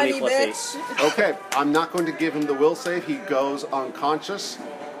 Natural 20 plus bitch. Okay, I'm not going to give him the will save. He goes unconscious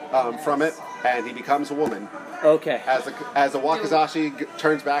from it, and he becomes a woman. 8. Okay. As the Wakizashi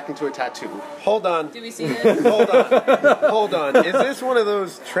turns back into a tattoo. Hold on. Do we see this? Hold on. Hold on. Is this one of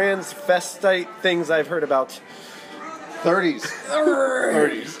those transvestite things I've heard about? 30s.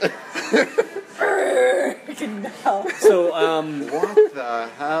 30s. No. So, What the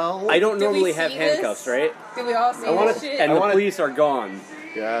hell? I don't Did we normally see have this? handcuffs, right? Did we all see wanna- this shit? And I the wanna- police are gone.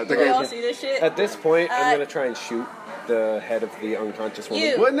 Yeah, Did we all they're see this shit? At this point, I'm Uh, going to try and shoot the head of the unconscious woman.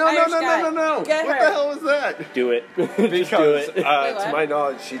 You. What? No, no, Irish no, guy. no, no, no. Get What her. the hell was that? Do it. Just do Because, it. Wait, to what? my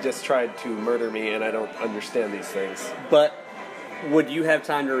knowledge, she just tried to murder me, and I don't understand these things. But would you have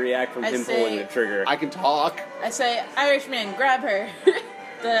time to react from I him say- pulling the trigger? I can talk. I say, Irishman, grab her.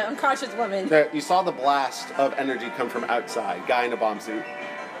 the unconscious woman. You saw the blast of energy come from outside. Guy in a bomb suit.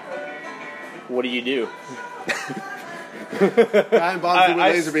 What do you do? Guy in bomb suit with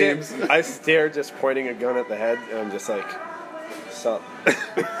laser stare, beams. I stare, just pointing a gun at the head, and I'm just like, sup?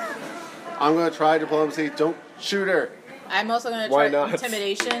 I'm gonna try diplomacy. Don't shoot her. I'm also going to Why try not?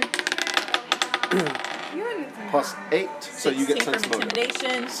 intimidation. Plus 8, so you get 16 sense from motive.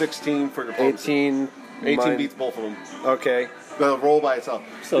 intimidation. 16 for diplomacy. 18 mine- beats both of them. Okay. The roll by itself.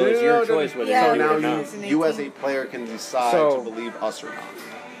 So it's your choice whether Yeah, So you do now it or not. It's an you as 18. a player can decide So- to believe us or not.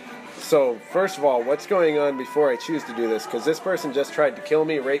 So, first of all, what's going on before I choose to do this? Because this person just tried to kill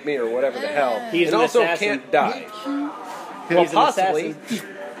me, rape me, or whatever the hell. He's and an also assassin. can't die. He's Well, an possibly. assassin,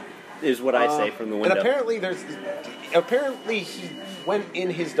 is what I say from the And window. apparently he went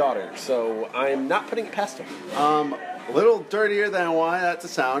in his daughter, so I'm not putting it past him. A little dirtier than why that's a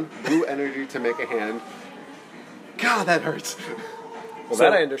sound. Blue energy to make a hand. God, that hurts. Well, So-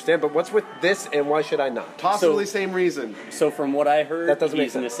 that I understand, but what's with this and why should I not? Possibly So- same reason. So from what I heard, That doesn't make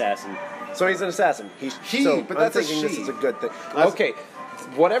he's an sense. assassin. So he's an assassin. He, so but I'm that's a thinking this she. is a good thing. That's- Okay,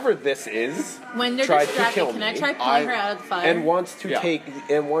 whatever this is, When they're tried to distracted, kill can I me, try pulling her out of the fire? and wants to Yeah. take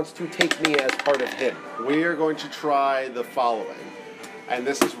me as part of him. We are going to try the following, and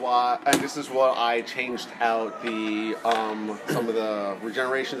this is what I changed out the some of the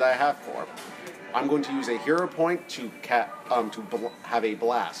regenerations I have for. I'm going to use a hero point to have a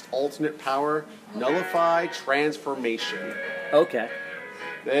blast, alternate power, nullify, transformation. Okay.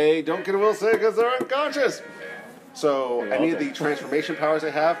 They don't get a will save because they're unconscious. So any of the transformation powers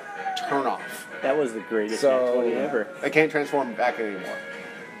they have, turn off. That was the greatest So- Nat 20 ever. They can't transform back anymore.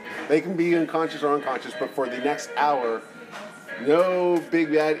 They can be unconscious or unconscious, but for the next hour, no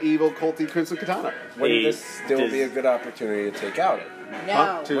big bad evil culty Crimson Katana. Wouldn't Hey, this still does- be a good opportunity to take out it?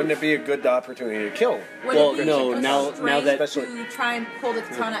 No. To- Wouldn't it be a good opportunity to kill? Would Well, it be no, a now strength that- to try and pull the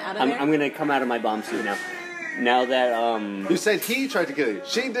katana out of I'm there? going to come out of my bomb suit now. Now that, You said he tried to kill you.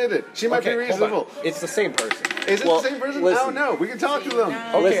 She did it. She might be hold on. reasonable. It's the same person. Is it Well, the same person? I listen. don't know. We can talk to them.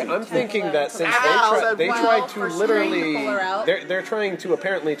 Okay, Listen. I'm thinking that since Ow, they well, tried to for literally, strength to pull her out. they're trying to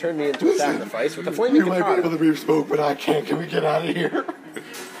apparently turn me into a sacrifice with a flaming katana. to be smoke, but I can't. Can we get out of here?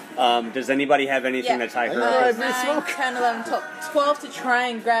 does anybody have anything to tie her Alright, up? 9, 10, 11, 12 to try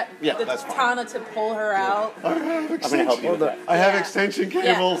and grab Yeah, the that's fine. katana to pull her out. I have I'm going to help you with that. I have Yeah. extension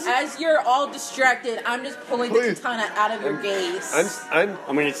Yeah, cables. as you're all distracted, I'm just pulling Please. the katana out of your gaze. I'm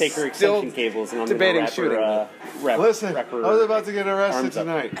I'm going to take her still extension cables and I'm debating going to shooting. Listen, wrap I her was about to get arrested arms up.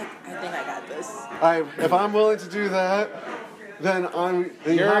 tonight. I think I got this. If I'm willing to do that, then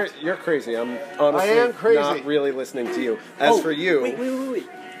then you have to- you're crazy. I'm honestly am crazy. not really listening to you. As for you, Wait.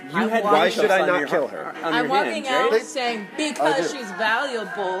 You I'm had walking- why handcuffs should I on not your kill har- her? on I'm your walking hands, out right? saying I because do. she's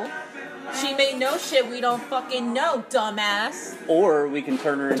valuable. She may know shit we don't fucking know, dumbass. Or we can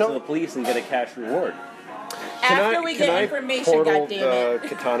turn her into Don't- the police and get a cash reward. After we can get I information, portal goddammit. the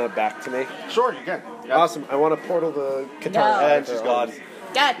katana back to me? Sure, you can. Yeah. Awesome. I want to portal the katana. No. back And to she's her. gone.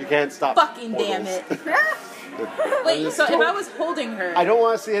 God You can't stop. fucking portals. damn it. Wait, so if I was holding her, I don't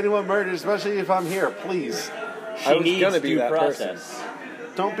want to see anyone murdered, especially if I'm here. Please, She I was needs gonna be due that process.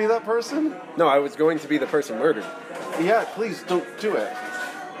 don't be that person. No, I was going to be the person murdered. Yeah, please don't do it.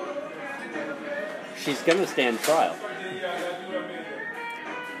 She's going to stand trial.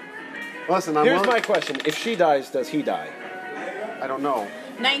 Listen, I'm Here's willing- my question: if she dies, does he die? I don't know.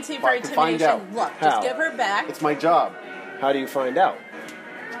 19 for Find intimidation. out. Look, How? just give her back. It's my job. How do you find out?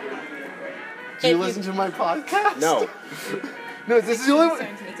 Do you If you- listen to my podcast? No. No, this is the only one.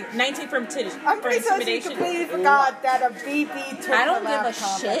 19 for I'm pretty sure she intimidation. completely forgot that a BB took I don't her give a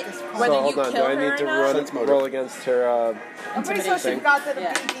laptop shit at this point. whether So you hold on. Do kill I her need to or not. roll against her? I'm pretty sure she intimidation. forgot that a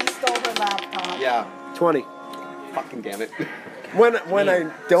Yeah. BB stole her laptop. Yeah. 20. Fucking damn it. When I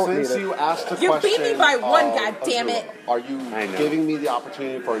don't Since need it. you asked the You beat question, me by one, of goddammit. Azula, are you I know. giving me the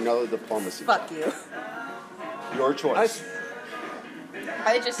opportunity for another diplomacy? Fuck you. Your choice.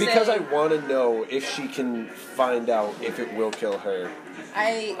 I just Because say, I want to know if she can find out if it will kill her.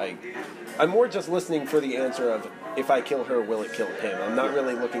 I'm more just listening for the answer of if I kill her, will it kill him? I'm not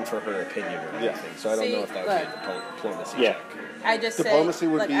really looking for her opinion or anything, so I don't See, know if that would be look. a diplomacy Yeah. check. I just Diplomacy say,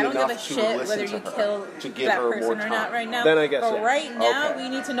 would look, be I don't give a enough to shit listen whether to you her, kill to give that her more person or not time. right now. Then I guess, But yeah. right now, Okay. we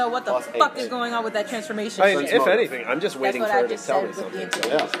need to know what the Plus fuck 8. is going on with that transformation. I mean, Sense if motive. anything, I'm just waiting what for I her to just tell said me with the something.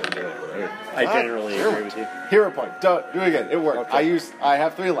 intuition. I'm just gonna do it. I Ah, generally hero- agree with you. Hero point. Do it again. It worked. Okay. I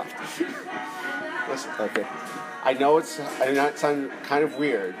have 3 left. Listen, Okay. I know I know it sounds kind of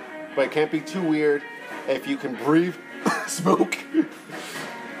weird, but it can't be too weird if you can breathe smoke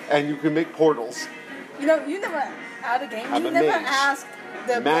and you can make portals. You know, you never, out of game, I'm you a never mage. asked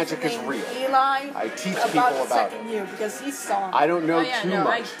the magic person is named real. Eli I teach about people the about second it. year because he saw him. I don't know Oh, yeah, too no,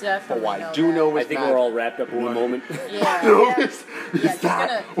 I much, but definitely what I know do that. know I is think magic. we're all wrapped up in the moment. Yeah. No, Yeah. is Yeah, just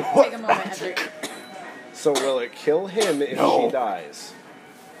that gonna what take a moment magic? after. So will it kill him if No. she dies?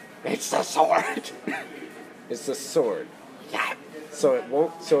 It's the sword. It's the sword. Yeah. So it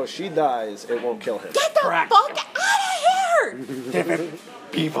won't. So if she dies, it won't kill him. Get the fuck out of here! Different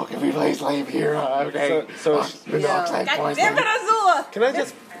people can be placed lame here. Okay. So Monoxide God poisoning. damn it, Azula! Can I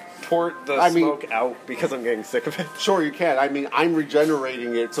just port the I mean- smoke out because I'm getting sick of it? Sure, you can. I mean, I'm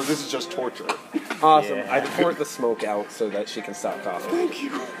regenerating it, so this is just torture. Awesome. Yeah. I port the smoke out so that she can stop coughing. Thank you.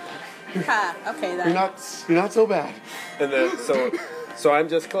 Ha, okay then. You're not so bad. And then so I'm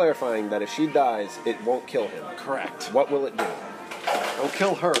just clarifying that if she dies, it won't kill him. Correct. What will it do? Don't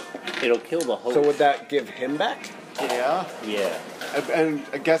kill her. It'll kill the host. So would that give him back? Yeah. Yeah. And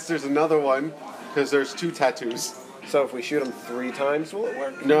I guess there's another one because there's 2 tattoos. So if we shoot him 3 times, will it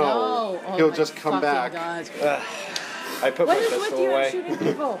work? No, Oh he'll my just come fucking back. God. I put What my is with pistol you and away shooting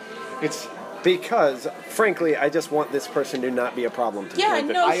people? It's because, frankly, I just want this person to not be a problem to me. Yeah, Like,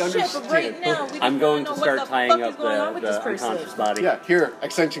 no I shit, but right understand. now we I'm don't going know to what start the tying fuck up is going on with the this person. unconscious body. yeah. Here,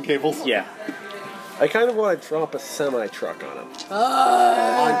 extension cables. Yeah. I kind of want to drop a semi truck on him.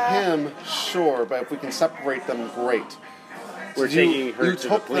 On him, sure, but if we can separate them, great. We're you, taking her you to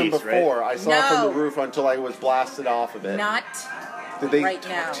took the police, them before. right? I saw it from No. the roof until I was blasted off of it. Not Did they right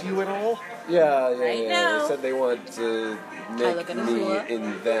talk now. to you at all? Yeah. Right now. They said they wanted to look make at me Azula.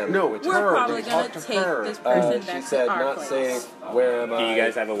 in them. No, it's We're her. probably They gonna talked to take her. this person She back said to our not place. saying where am Do I. you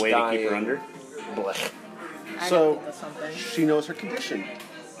guys have a way to keep her dying. under? Blech. I So- gotta think of something. She knows her condition.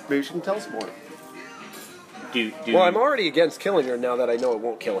 Maybe she can tell us more. Do Well, I'm already against killing her now that I know it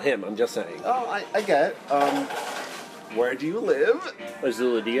won't kill him. I'm just saying. Oh, I get it. Where do you live?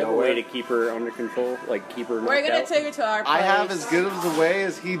 Azula, do you have a Nowhere. way to keep her under control? Like, keep her knocked We're gonna out? take her to our place. I have as good of a way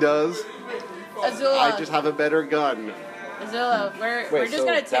as he does. Azula. I just have a better gun. Azula, we're Wait, just so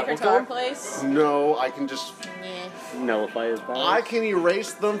gonna that take her will to kill our him? place. No, I can just. Yeah. Nullify his powers? I can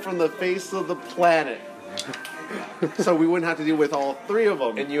erase them from the face of the planet. So we wouldn't have to deal with all 3 of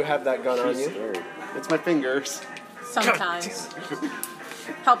them. And you have that gun on She's you? scary. It's my fingers. Sometimes.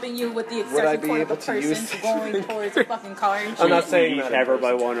 Helping you with the Would I extension be cord of the able to person use- going towards the fucking car and I'm shit. not saying We that each in have her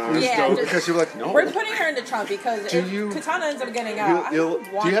by person. one arm. Yeah, Don't, just- because you're like, no. We're putting her in the trunk because Do if you- Katana ends up getting out, you'll- I don't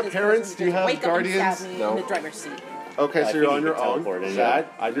do want you have this parents? person Do you to have wake guardians? up and stab me No. in the driver's seat. Okay, I so think you're you on your could own. teleport in. Sad.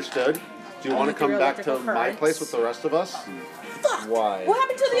 Understood. Do you Only want to come through back to electrical my currents. place with the rest of us? Fuck! Why? What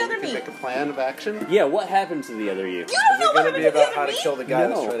happened to So the other we can me? make a plan of action? Yeah, what happened to the other you? You don't Is know it what going to happened be to the about other how to me? kill the guy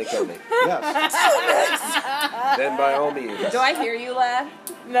that's No. trying to kill me? Yes. Then by all means. Do I hear you laugh?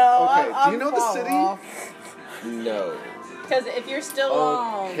 No, Okay, I'm do you know the far city? off. No. Because if you're still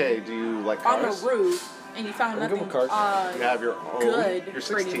Okay, do you like on the cars? roof and you found I'm good nothing with cars. You have your own. good, You're pretty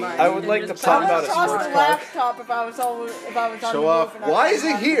 16. much. I would then like just to talk put about it a I would sports toss car. the laptop if I was on the Show roof off. and I Why found is it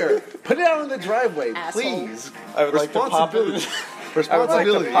nothing. here? Put it out in the driveway, Asshole. please. I would like to pop it. Responsibility. I would like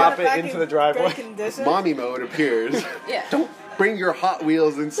to Responsibility. pop it Back into in the driveway. good condition. Mommy mode appears. Yeah. Don't bring your Hot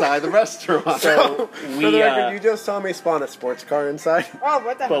Wheels inside the restaurant. So, For the we, record, you just saw me spawn a sports car inside. Oh,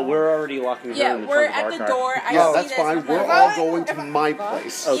 what the but hell? we're already locking her Yeah, in the we're trunk of at our the car. door. I Yeah, see that's this fine. with We're my- all going to my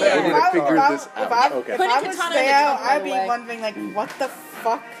place. Okay. Yeah. We need to figure this If out. Okay. if Putting I would Katana stay in the out, trunk right I'd be away. wondering, like, what the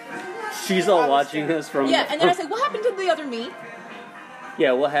fuck? She's all I was watching scared. us from... Yeah, and then I said, what happened to the other me?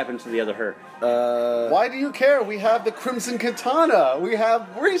 Yeah, what happened to the other her? Why do you care? We have the Crimson Katana. We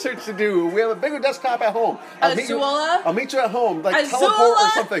have research to do. We have a bigger desktop at home. Azula? I'll meet you at home. Like Azula? teleport or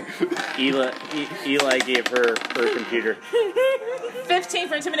something. Eli gave her computer. 15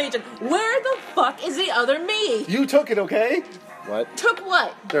 for intimidation. Where the fuck is the other me? You took it, okay? What? Took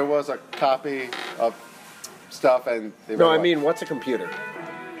what? There was a copy of stuff and they No, read I what? mean, what's a computer?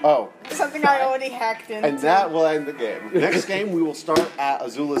 Oh, Something I already hacked into. and that will end the game. Next game, we will start at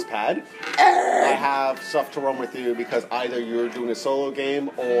Azula's pad. I have stuff to run with you because either you're doing a solo game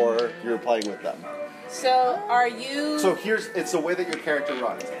or you're playing with them. So, are you... So it's the way that your character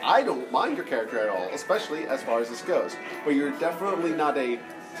runs. I don't mind your character at all, especially as far as this goes. But you're definitely not a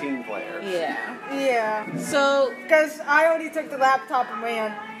team player. Yeah. Yeah. So, Because I already took the laptop and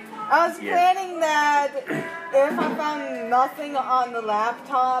ran. I was Yeah. planning that if I found nothing on the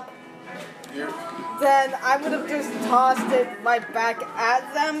laptop, then I would have just tossed it right back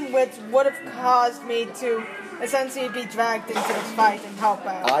at them, which would have caused me to essentially be dragged into this fight and help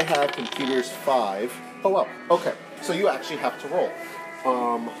out. I have computers 5. Oh well, okay. So you actually have to roll.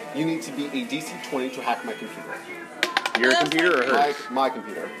 You need to be a DC 20 to hack my computer. Your computer or hers? My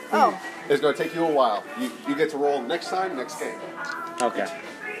computer. Oh. It's going to take you a while. You get to roll next time, next game. Okay.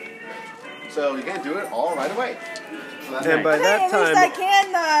 So you can't do it all right away. And by that at least I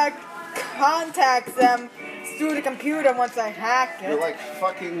time, can contact them through the computer once I hack it. You're like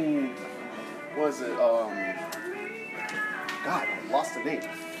fucking. What is it? God, I lost the name.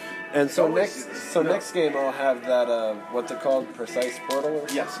 and so No, next, it's- so no. next game I'll have that. What's it called? Precise portal. Or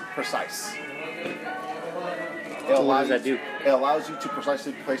Yes, precise. So what does that do? It allows you to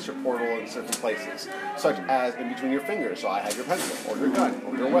precisely place your portal in certain places, such as in between your fingers. So I have your pencil, or your gun,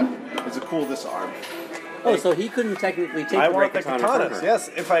 or your weapon. It's a cool disarm. Oh, so he couldn't technically take I the want great the katana from katanas. her. Yes,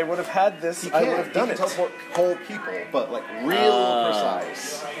 if I would have had this, I would have done He it. can teleport whole people, but like real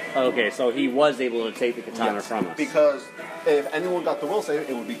precise. Okay, so he was able to take the katana Yes, from us. Because if anyone got the will save,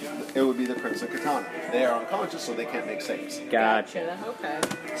 it would be the Crimson Katana. They are unconscious, so they can't make saves. Gotcha. Okay.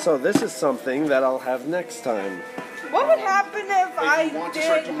 So this is something that I'll have next time. What would happen if I If you want to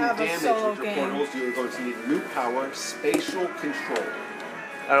start did doing have a damage solo with your game? portals, you're going to need new power, spatial control.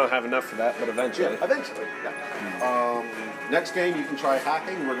 I don't have enough for that, but eventually. Yeah, eventually. Yeah. Next game, you can try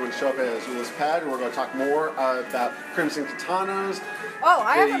hacking. We're going to show up at Azula's pad, and we're going to talk more about Crimson Katanas. Oh,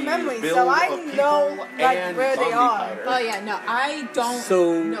 I have a the memory, build so I of people know like and where they zombie are. fighter. Oh yeah, no, I don't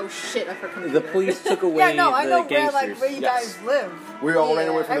So, know shit of her computer. The police took away Yeah, no, I the know gangsters. where you Yes. guys live. We all ran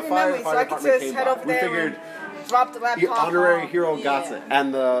away from I the fire. remember, The so fire I could department just came head by. over We there figured and drop the laptop your honorary off. hero got Yeah. it,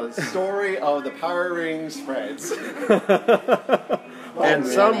 and the story of the power ring spreads. And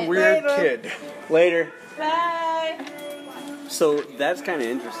some weird Later. kid. Later. Bye. So that's kind of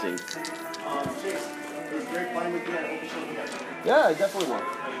interesting. Yeah, I definitely will.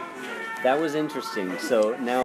 That was interesting. So now